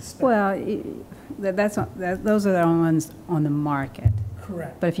suspect. Well, those are the only ones on the market.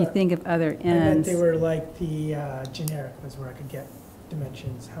 Correct. But if you think of other I meant inns. they were like the generic was where I could get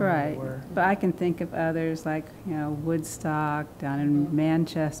dimensions, how many Right, there were. but I can think of others like, Woodstock, down in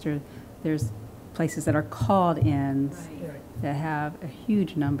Manchester. There's places that are called inns Right. Right. that have a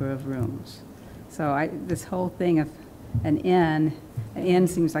huge number of rooms. So this whole thing of an inn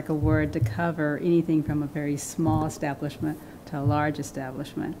seems like a word to cover anything from a very small establishment to a large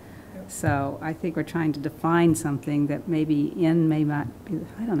establishment. Yep. So I think we're trying to define something that maybe inn may not be,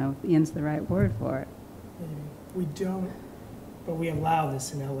 I don't know if inn's the right word for it. Maybe. We don't, but we allow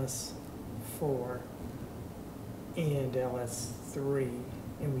this in LS4 and LS3,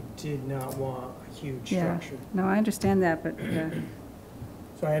 and we did not want a huge Yeah. structure. No, I understand that, but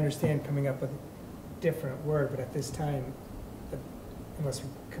So I understand coming up with a different word, but at this time, unless we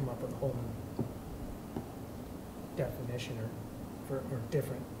come up with a whole new definition or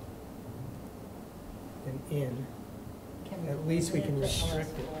different than in, Can At least we limit can the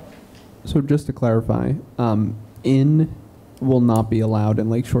restrict it. LS4? So just to clarify, inn will not be allowed in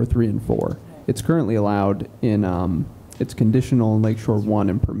Lakeshore 3 and 4. It's currently allowed in, it's conditional in Lakeshore 1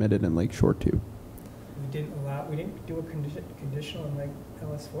 and permitted in Lakeshore 2. we didn't do a conditional in like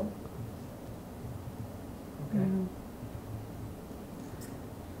LS4? Okay.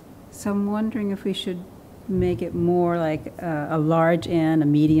 So I'm wondering if we should make it more like a large inn, a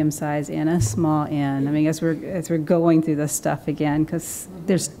medium-sized inn, a small inn. I mean, as we're going through this stuff again, because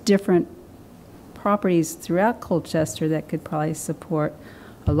there's different properties throughout Colchester that could probably support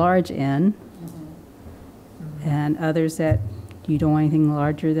a large inn, and others that you don't want anything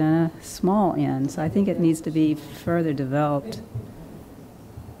larger than a small inn. So I think it needs to be further developed.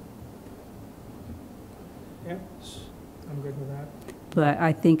 Yeah, I'm good with that. But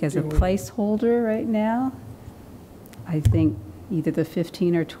I think as a Do we- placeholder right now, I think either the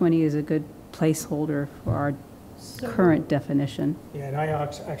 15 or 20 is a good placeholder for our So- current definition. Yeah, and I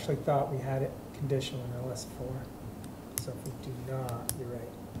actually thought we had it conditional in LS4. So if we do not, you're right.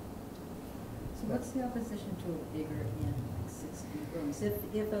 So what's the opposition to a bigger inn, like 60 rooms?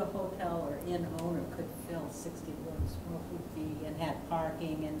 If a hotel or inn owner could fill 60 rooms, what would be, and have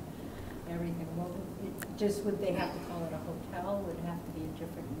parking and everything, would they have to call it a hotel? Would it have to be a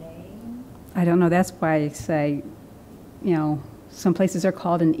different name? I don't know, that's why I say, some places are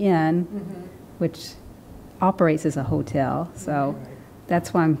called an inn, which operates as a hotel, so Right.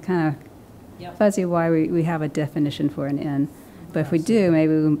 that's why I'm kind Yep. of fuzzy why we have a definition for an inn. But if we do,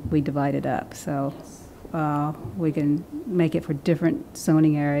 maybe we divide it up, so Yes. we can make it for different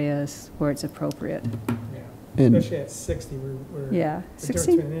zoning areas where it's appropriate. Yeah, And- especially at 60, we're Yeah, the difference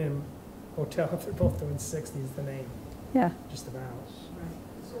 60, between an inn and hotel, if they're both doing 60 is the name, yeah. just about.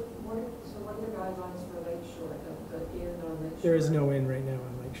 So what are the guidelines for Lakeshore, the inn on Lakeshore? There is no inn right now on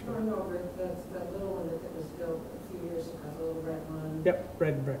No, Lakeshore. no, but that's that little one that was built a few years ago, the little red one. Yep,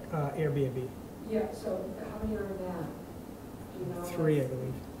 Red and Brick, Airbnb, Yeah, so how many are in that? Do you know? 3, I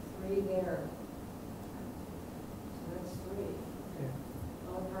believe. 3 there. So that's 3. Yeah.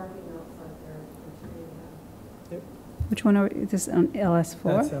 All parking out front there for 3 now. Which one is this on LS4?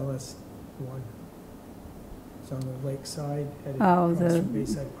 That's LS1. It's on the lakeside, headed Oh, across the- from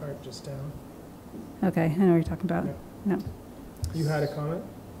Bayside Park, just down. Okay, I know what you're talking about. Yeah. Yeah. You had a comment?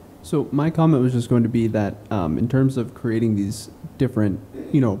 So my comment was just going to be that in terms of creating these different,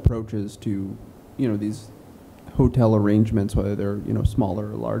 approaches to, these hotel arrangements, whether they're,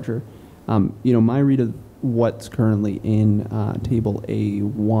 smaller or larger, my read of what's currently in Table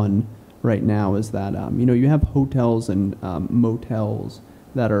A1 right now is that, you have hotels and motels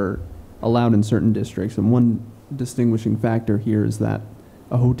that are allowed in certain districts. And one distinguishing factor here is that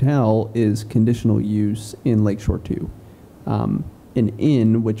a hotel is conditional use in Lakeshore 2. An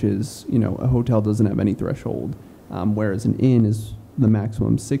inn, which is, a hotel doesn't have any threshold, whereas an inn is the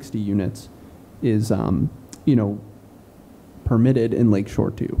maximum 60 units is, permitted in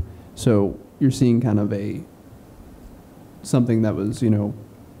Lakeshore 2. So you're seeing kind of something that was,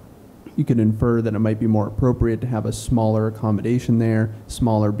 you could infer that it might be more appropriate to have a smaller accommodation there,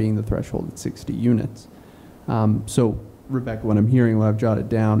 smaller being the threshold at 60 units. So Rebecca, what I'm hearing, what I've jotted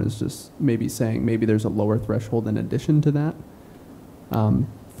down is just maybe saying maybe there's a lower threshold in addition to that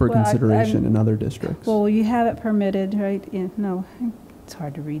for Well, consideration in other districts. Well, you have it permitted, right? No, it's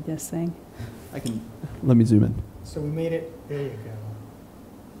hard to read this thing. Let me zoom in. So we made it, there you go.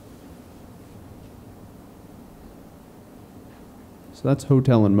 So that's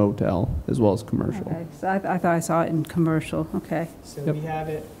hotel and motel as well as commercial. Okay, so I thought I saw it in commercial, okay. So Yep. we have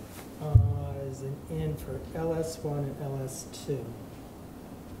it as an in for LS1 and LS2.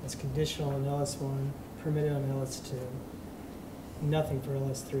 It's conditional on LS1, permitted on LS2. Nothing for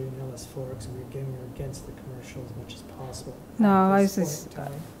LS3 and LS4, because we're getting against the commercial as much as possible. No, at I this was just, point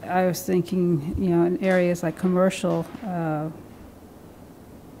in time. I was thinking, you know, in areas like commercial,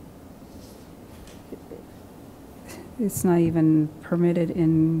 it's not even permitted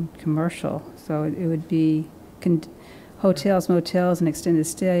in commercial, so it would be, hotels, motels, and extended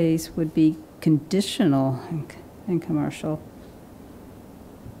stays would be conditional in commercial.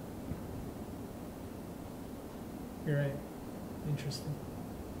 You're right. Interesting.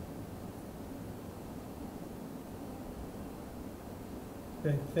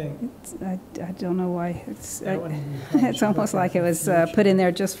 I think. I don't know why, it's It's almost like it was put in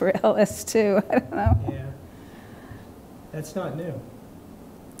there just for LS2, I don't know. Yeah. That's not new.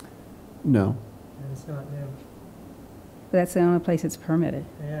 No. It's not new. But that's the only place it's permitted.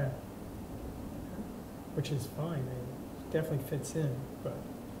 Yeah. Which is fine. It definitely fits in, but.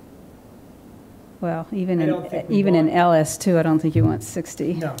 Well, even I in, don't think we even in want- LS2, I don't think you want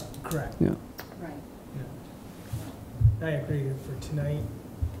 60. No, correct. Yeah. Right. No. I agree for tonight,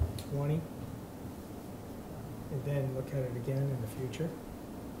 20. And then look at it again in the future.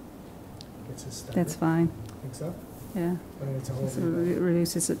 Gets us started. That's fine, Think so? yeah. But it's a whole. So it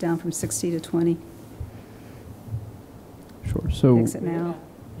reduces it down from 60 to 20. Sure. So Fix it now.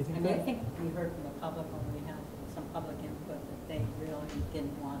 You think And I that? think we heard from the public when we had some public input that they really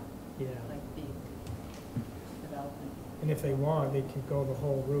didn't want Yeah. like big development. And if they want, they can go the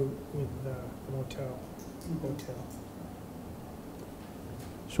whole route with the motel, hotel.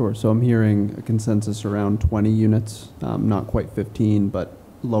 Sure. So I'm hearing a consensus around 20 units, not quite 15, but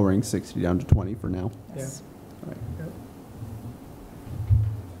lowering 60 down to 20 for now. Yes. All right. Yep.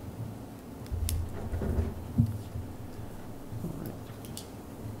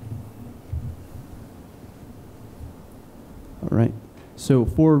 All right. So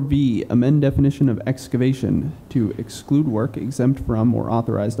 4V, amend definition of excavation to exclude work exempt from or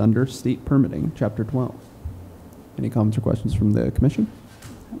authorized under state permitting, Chapter 12. Any comments or questions from the commission?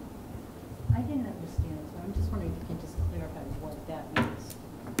 I didn't understand, so I'm just wondering if you can just clarify what that means,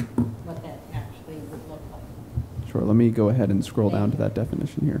 what that actually would look like. Sure. Let me go ahead and scroll down to that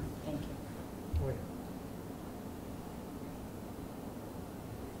definition here. Thank you. Wait.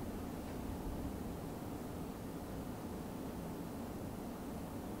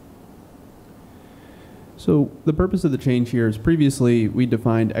 So the purpose of the change here is previously we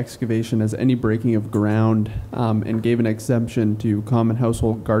defined excavation as any breaking of ground and gave an exemption to common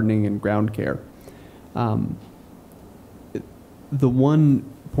household gardening and ground care. The one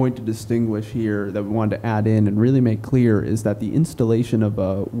point to distinguish here that we wanted to add in and really make clear is that the installation of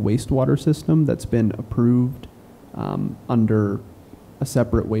a wastewater system that's been approved under a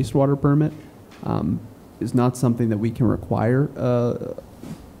separate wastewater permit is not something that we can require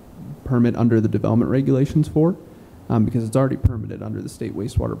permit under the development regulations for because it's already permitted under the state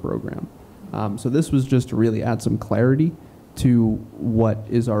wastewater program. So this was just to really add some clarity to what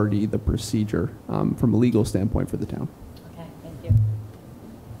is already the procedure from a legal standpoint for the town. Okay, thank you.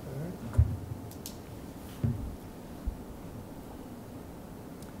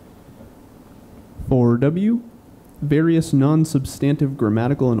 For W, various non-substantive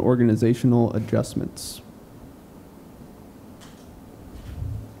grammatical and organizational adjustments.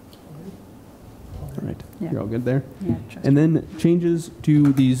 All right, Yeah. you're all good there? Yeah, trust And then changes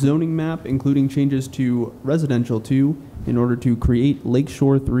to the zoning map, including changes to residential 2 in order to create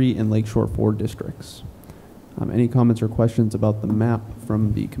Lakeshore 3 and Lakeshore 4 districts. Any comments or questions about the map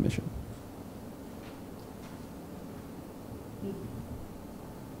from the commission?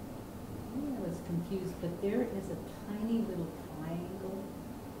 I was confused, but there is a tiny little triangle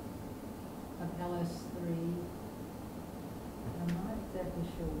of LS3. I'm not exactly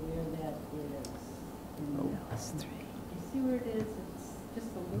sure where that is. in LS3. You see where it is? It's just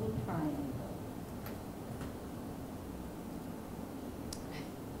a little triangle.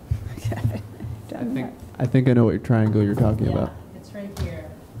 I think I know what triangle you're talking Yeah, about. it's right here.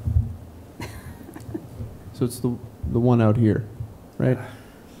 So it's the one out here, right?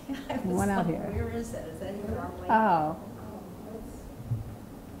 I Come on out here. Where is that? Is that even our lake? Oh.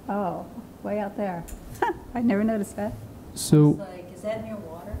 Oh, way out there. I never noticed that. So It's like, is that near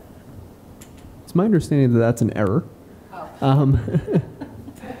water? it's my understanding that that's an error. Oh.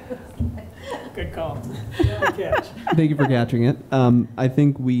 Good call. Good catch. Thank you for catching it. I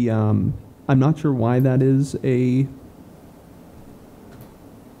think I'm not sure why that is I'm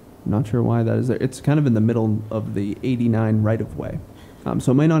not sure why that is there. It's kind of in the middle of the 89 right-of-way.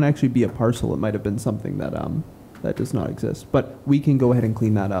 So it might not actually be a parcel. It might have been something that that does not exist. But we can go ahead and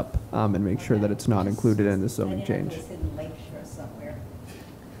clean that up and make sure that it's not included in the zoning change. I didn't know it was in Lakeshore somewhere.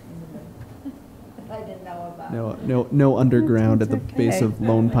 I didn't know about. No underground at the It's base okay. of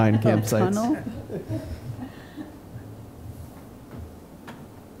Lone Pine Little campsites. tunnel.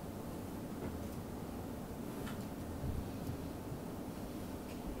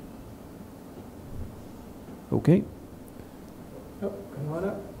 Okay. Oh, come on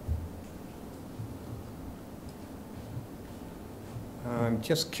up. I'm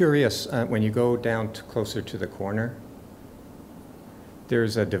just curious, when you go down closer to the corner,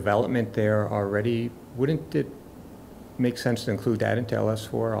 there's a development there already. Wouldn't it make sense to include that into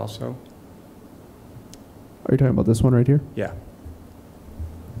LS4 also? Are you talking about this one right here? Yeah.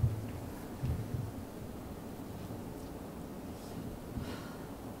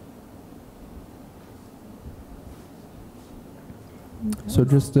 So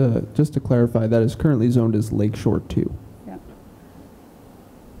just to clarify, that is currently zoned as Lakeshore 2. Yeah.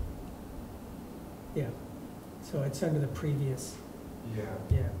 Yeah. So it's under the previous, Yeah.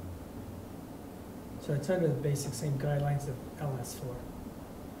 yeah. So it's under the basic same guidelines of LS4.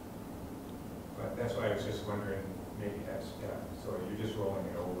 But that's why I was just wondering, maybe that's, so you're just rolling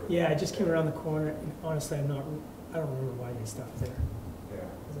it over? Yeah, I just came around the corner, and honestly, I don't remember why they stopped there. Yeah.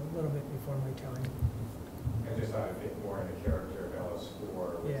 It was a little bit before my time. I just thought a bit more in the character of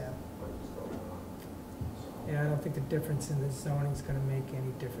LS4 with Yeah. what was going on. So. Yeah, I don't think the difference in the zoning is gonna make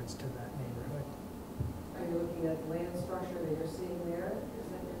any difference to that neighborhood. Are you looking at land structure that you're seeing there? Is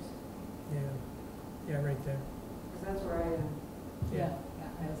that yours? Yeah, yeah, right there. Because that's where I am. Yeah,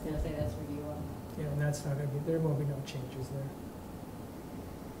 I was gonna say that's where you are. Yeah, and that's not gonna be, there won't be no changes there.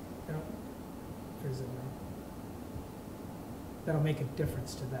 No, there's a no. That'll make a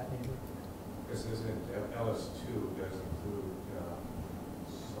difference to that neighborhood. This isn't, LS2 does include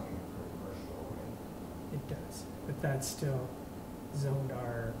some commercial, right? It does, but that's still zoned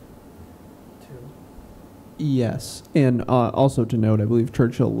R2. Yes, and also to note, I believe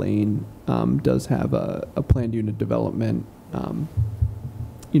Churchill Lane does have a planned unit development,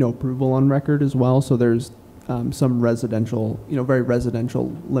 approval on record as well. So there's some residential, very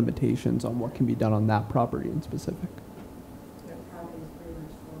residential limitations on what can be done on that property in specific. That property is pretty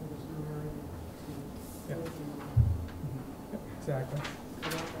much full, there's no area Yep. to live in. Yep, exactly. I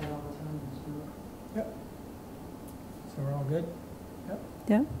walk that all the time, there's no. So we're all good?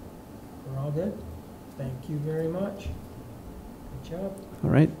 Yeah. We're all good? Thank you very much. Good job. All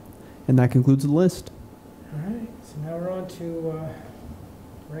right, and that concludes the list. All right, so now we're on to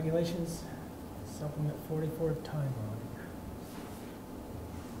regulations, supplement 44 time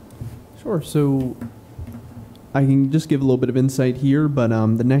Sure. So I can just give a little bit of insight here, but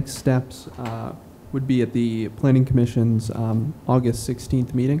the next steps would be at the Planning Commission's August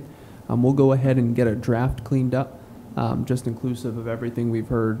 16th meeting. We'll go ahead and get a draft cleaned up, just inclusive of everything we've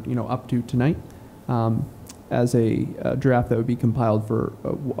heard, up to tonight, as a draft that would be compiled for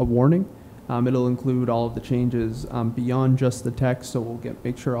a warning. It'll include all of the changes beyond just the text, so we'll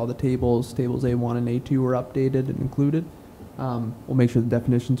make sure all the tables A1 and A2 are updated and included. We'll make sure the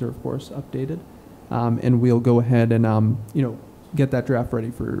definitions are, of course, updated. And we'll go ahead and, get that draft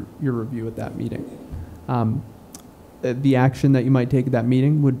ready for your review at that meeting. The action that you might take at that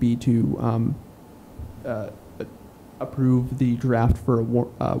meeting would be to approve the draft for a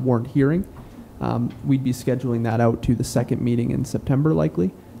warrant hearing. We'd be scheduling that out to the second meeting in September,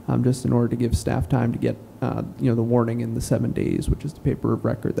 likely, just in order to give staff time to get, the warning in the 7 days, which is the paper of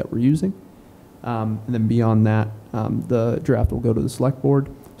record that we're using. And then beyond that, the draft will go to the select board.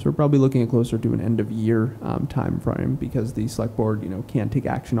 So we're probably looking at closer to an end of year time frame, because the select board, can't take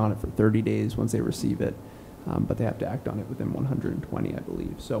action on it for 30 days once they receive it, but they have to act on it within 120, I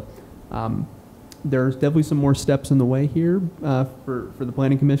believe. So there's definitely some more steps in the way here for the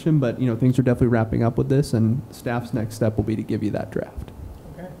Planning Commission, but things are definitely wrapping up with this, and staff's next step will be to give you that draft.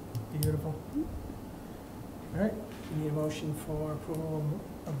 Okay, beautiful. All right, we need a motion for approval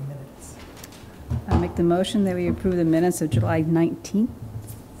of minutes. I'll make the motion that we approve the minutes of July 19th.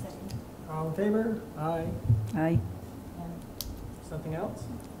 Second. All in favor? Aye. Aye. Something else?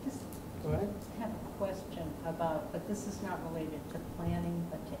 Just Go ahead. have a question about, but this is not related to planning,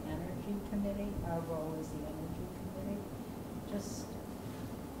 but to energy committee. Our role is the energy committee. Just,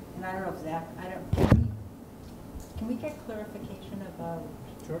 and I don't know if Zach, can we get clarification about?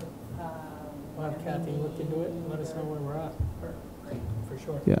 Sure. We'll have Kathy look into it and let us know where we're at. Great. For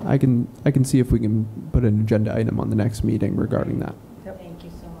sure. Yeah, I can see if we can put an agenda item on the next meeting regarding that. Yep. Thank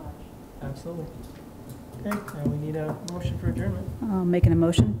you so much. Absolutely. Okay, now we need a motion for adjournment. Making a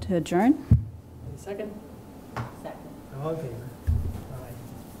motion to adjourn? Any second? Second. All in favor?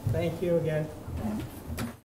 Aye. Thank you again.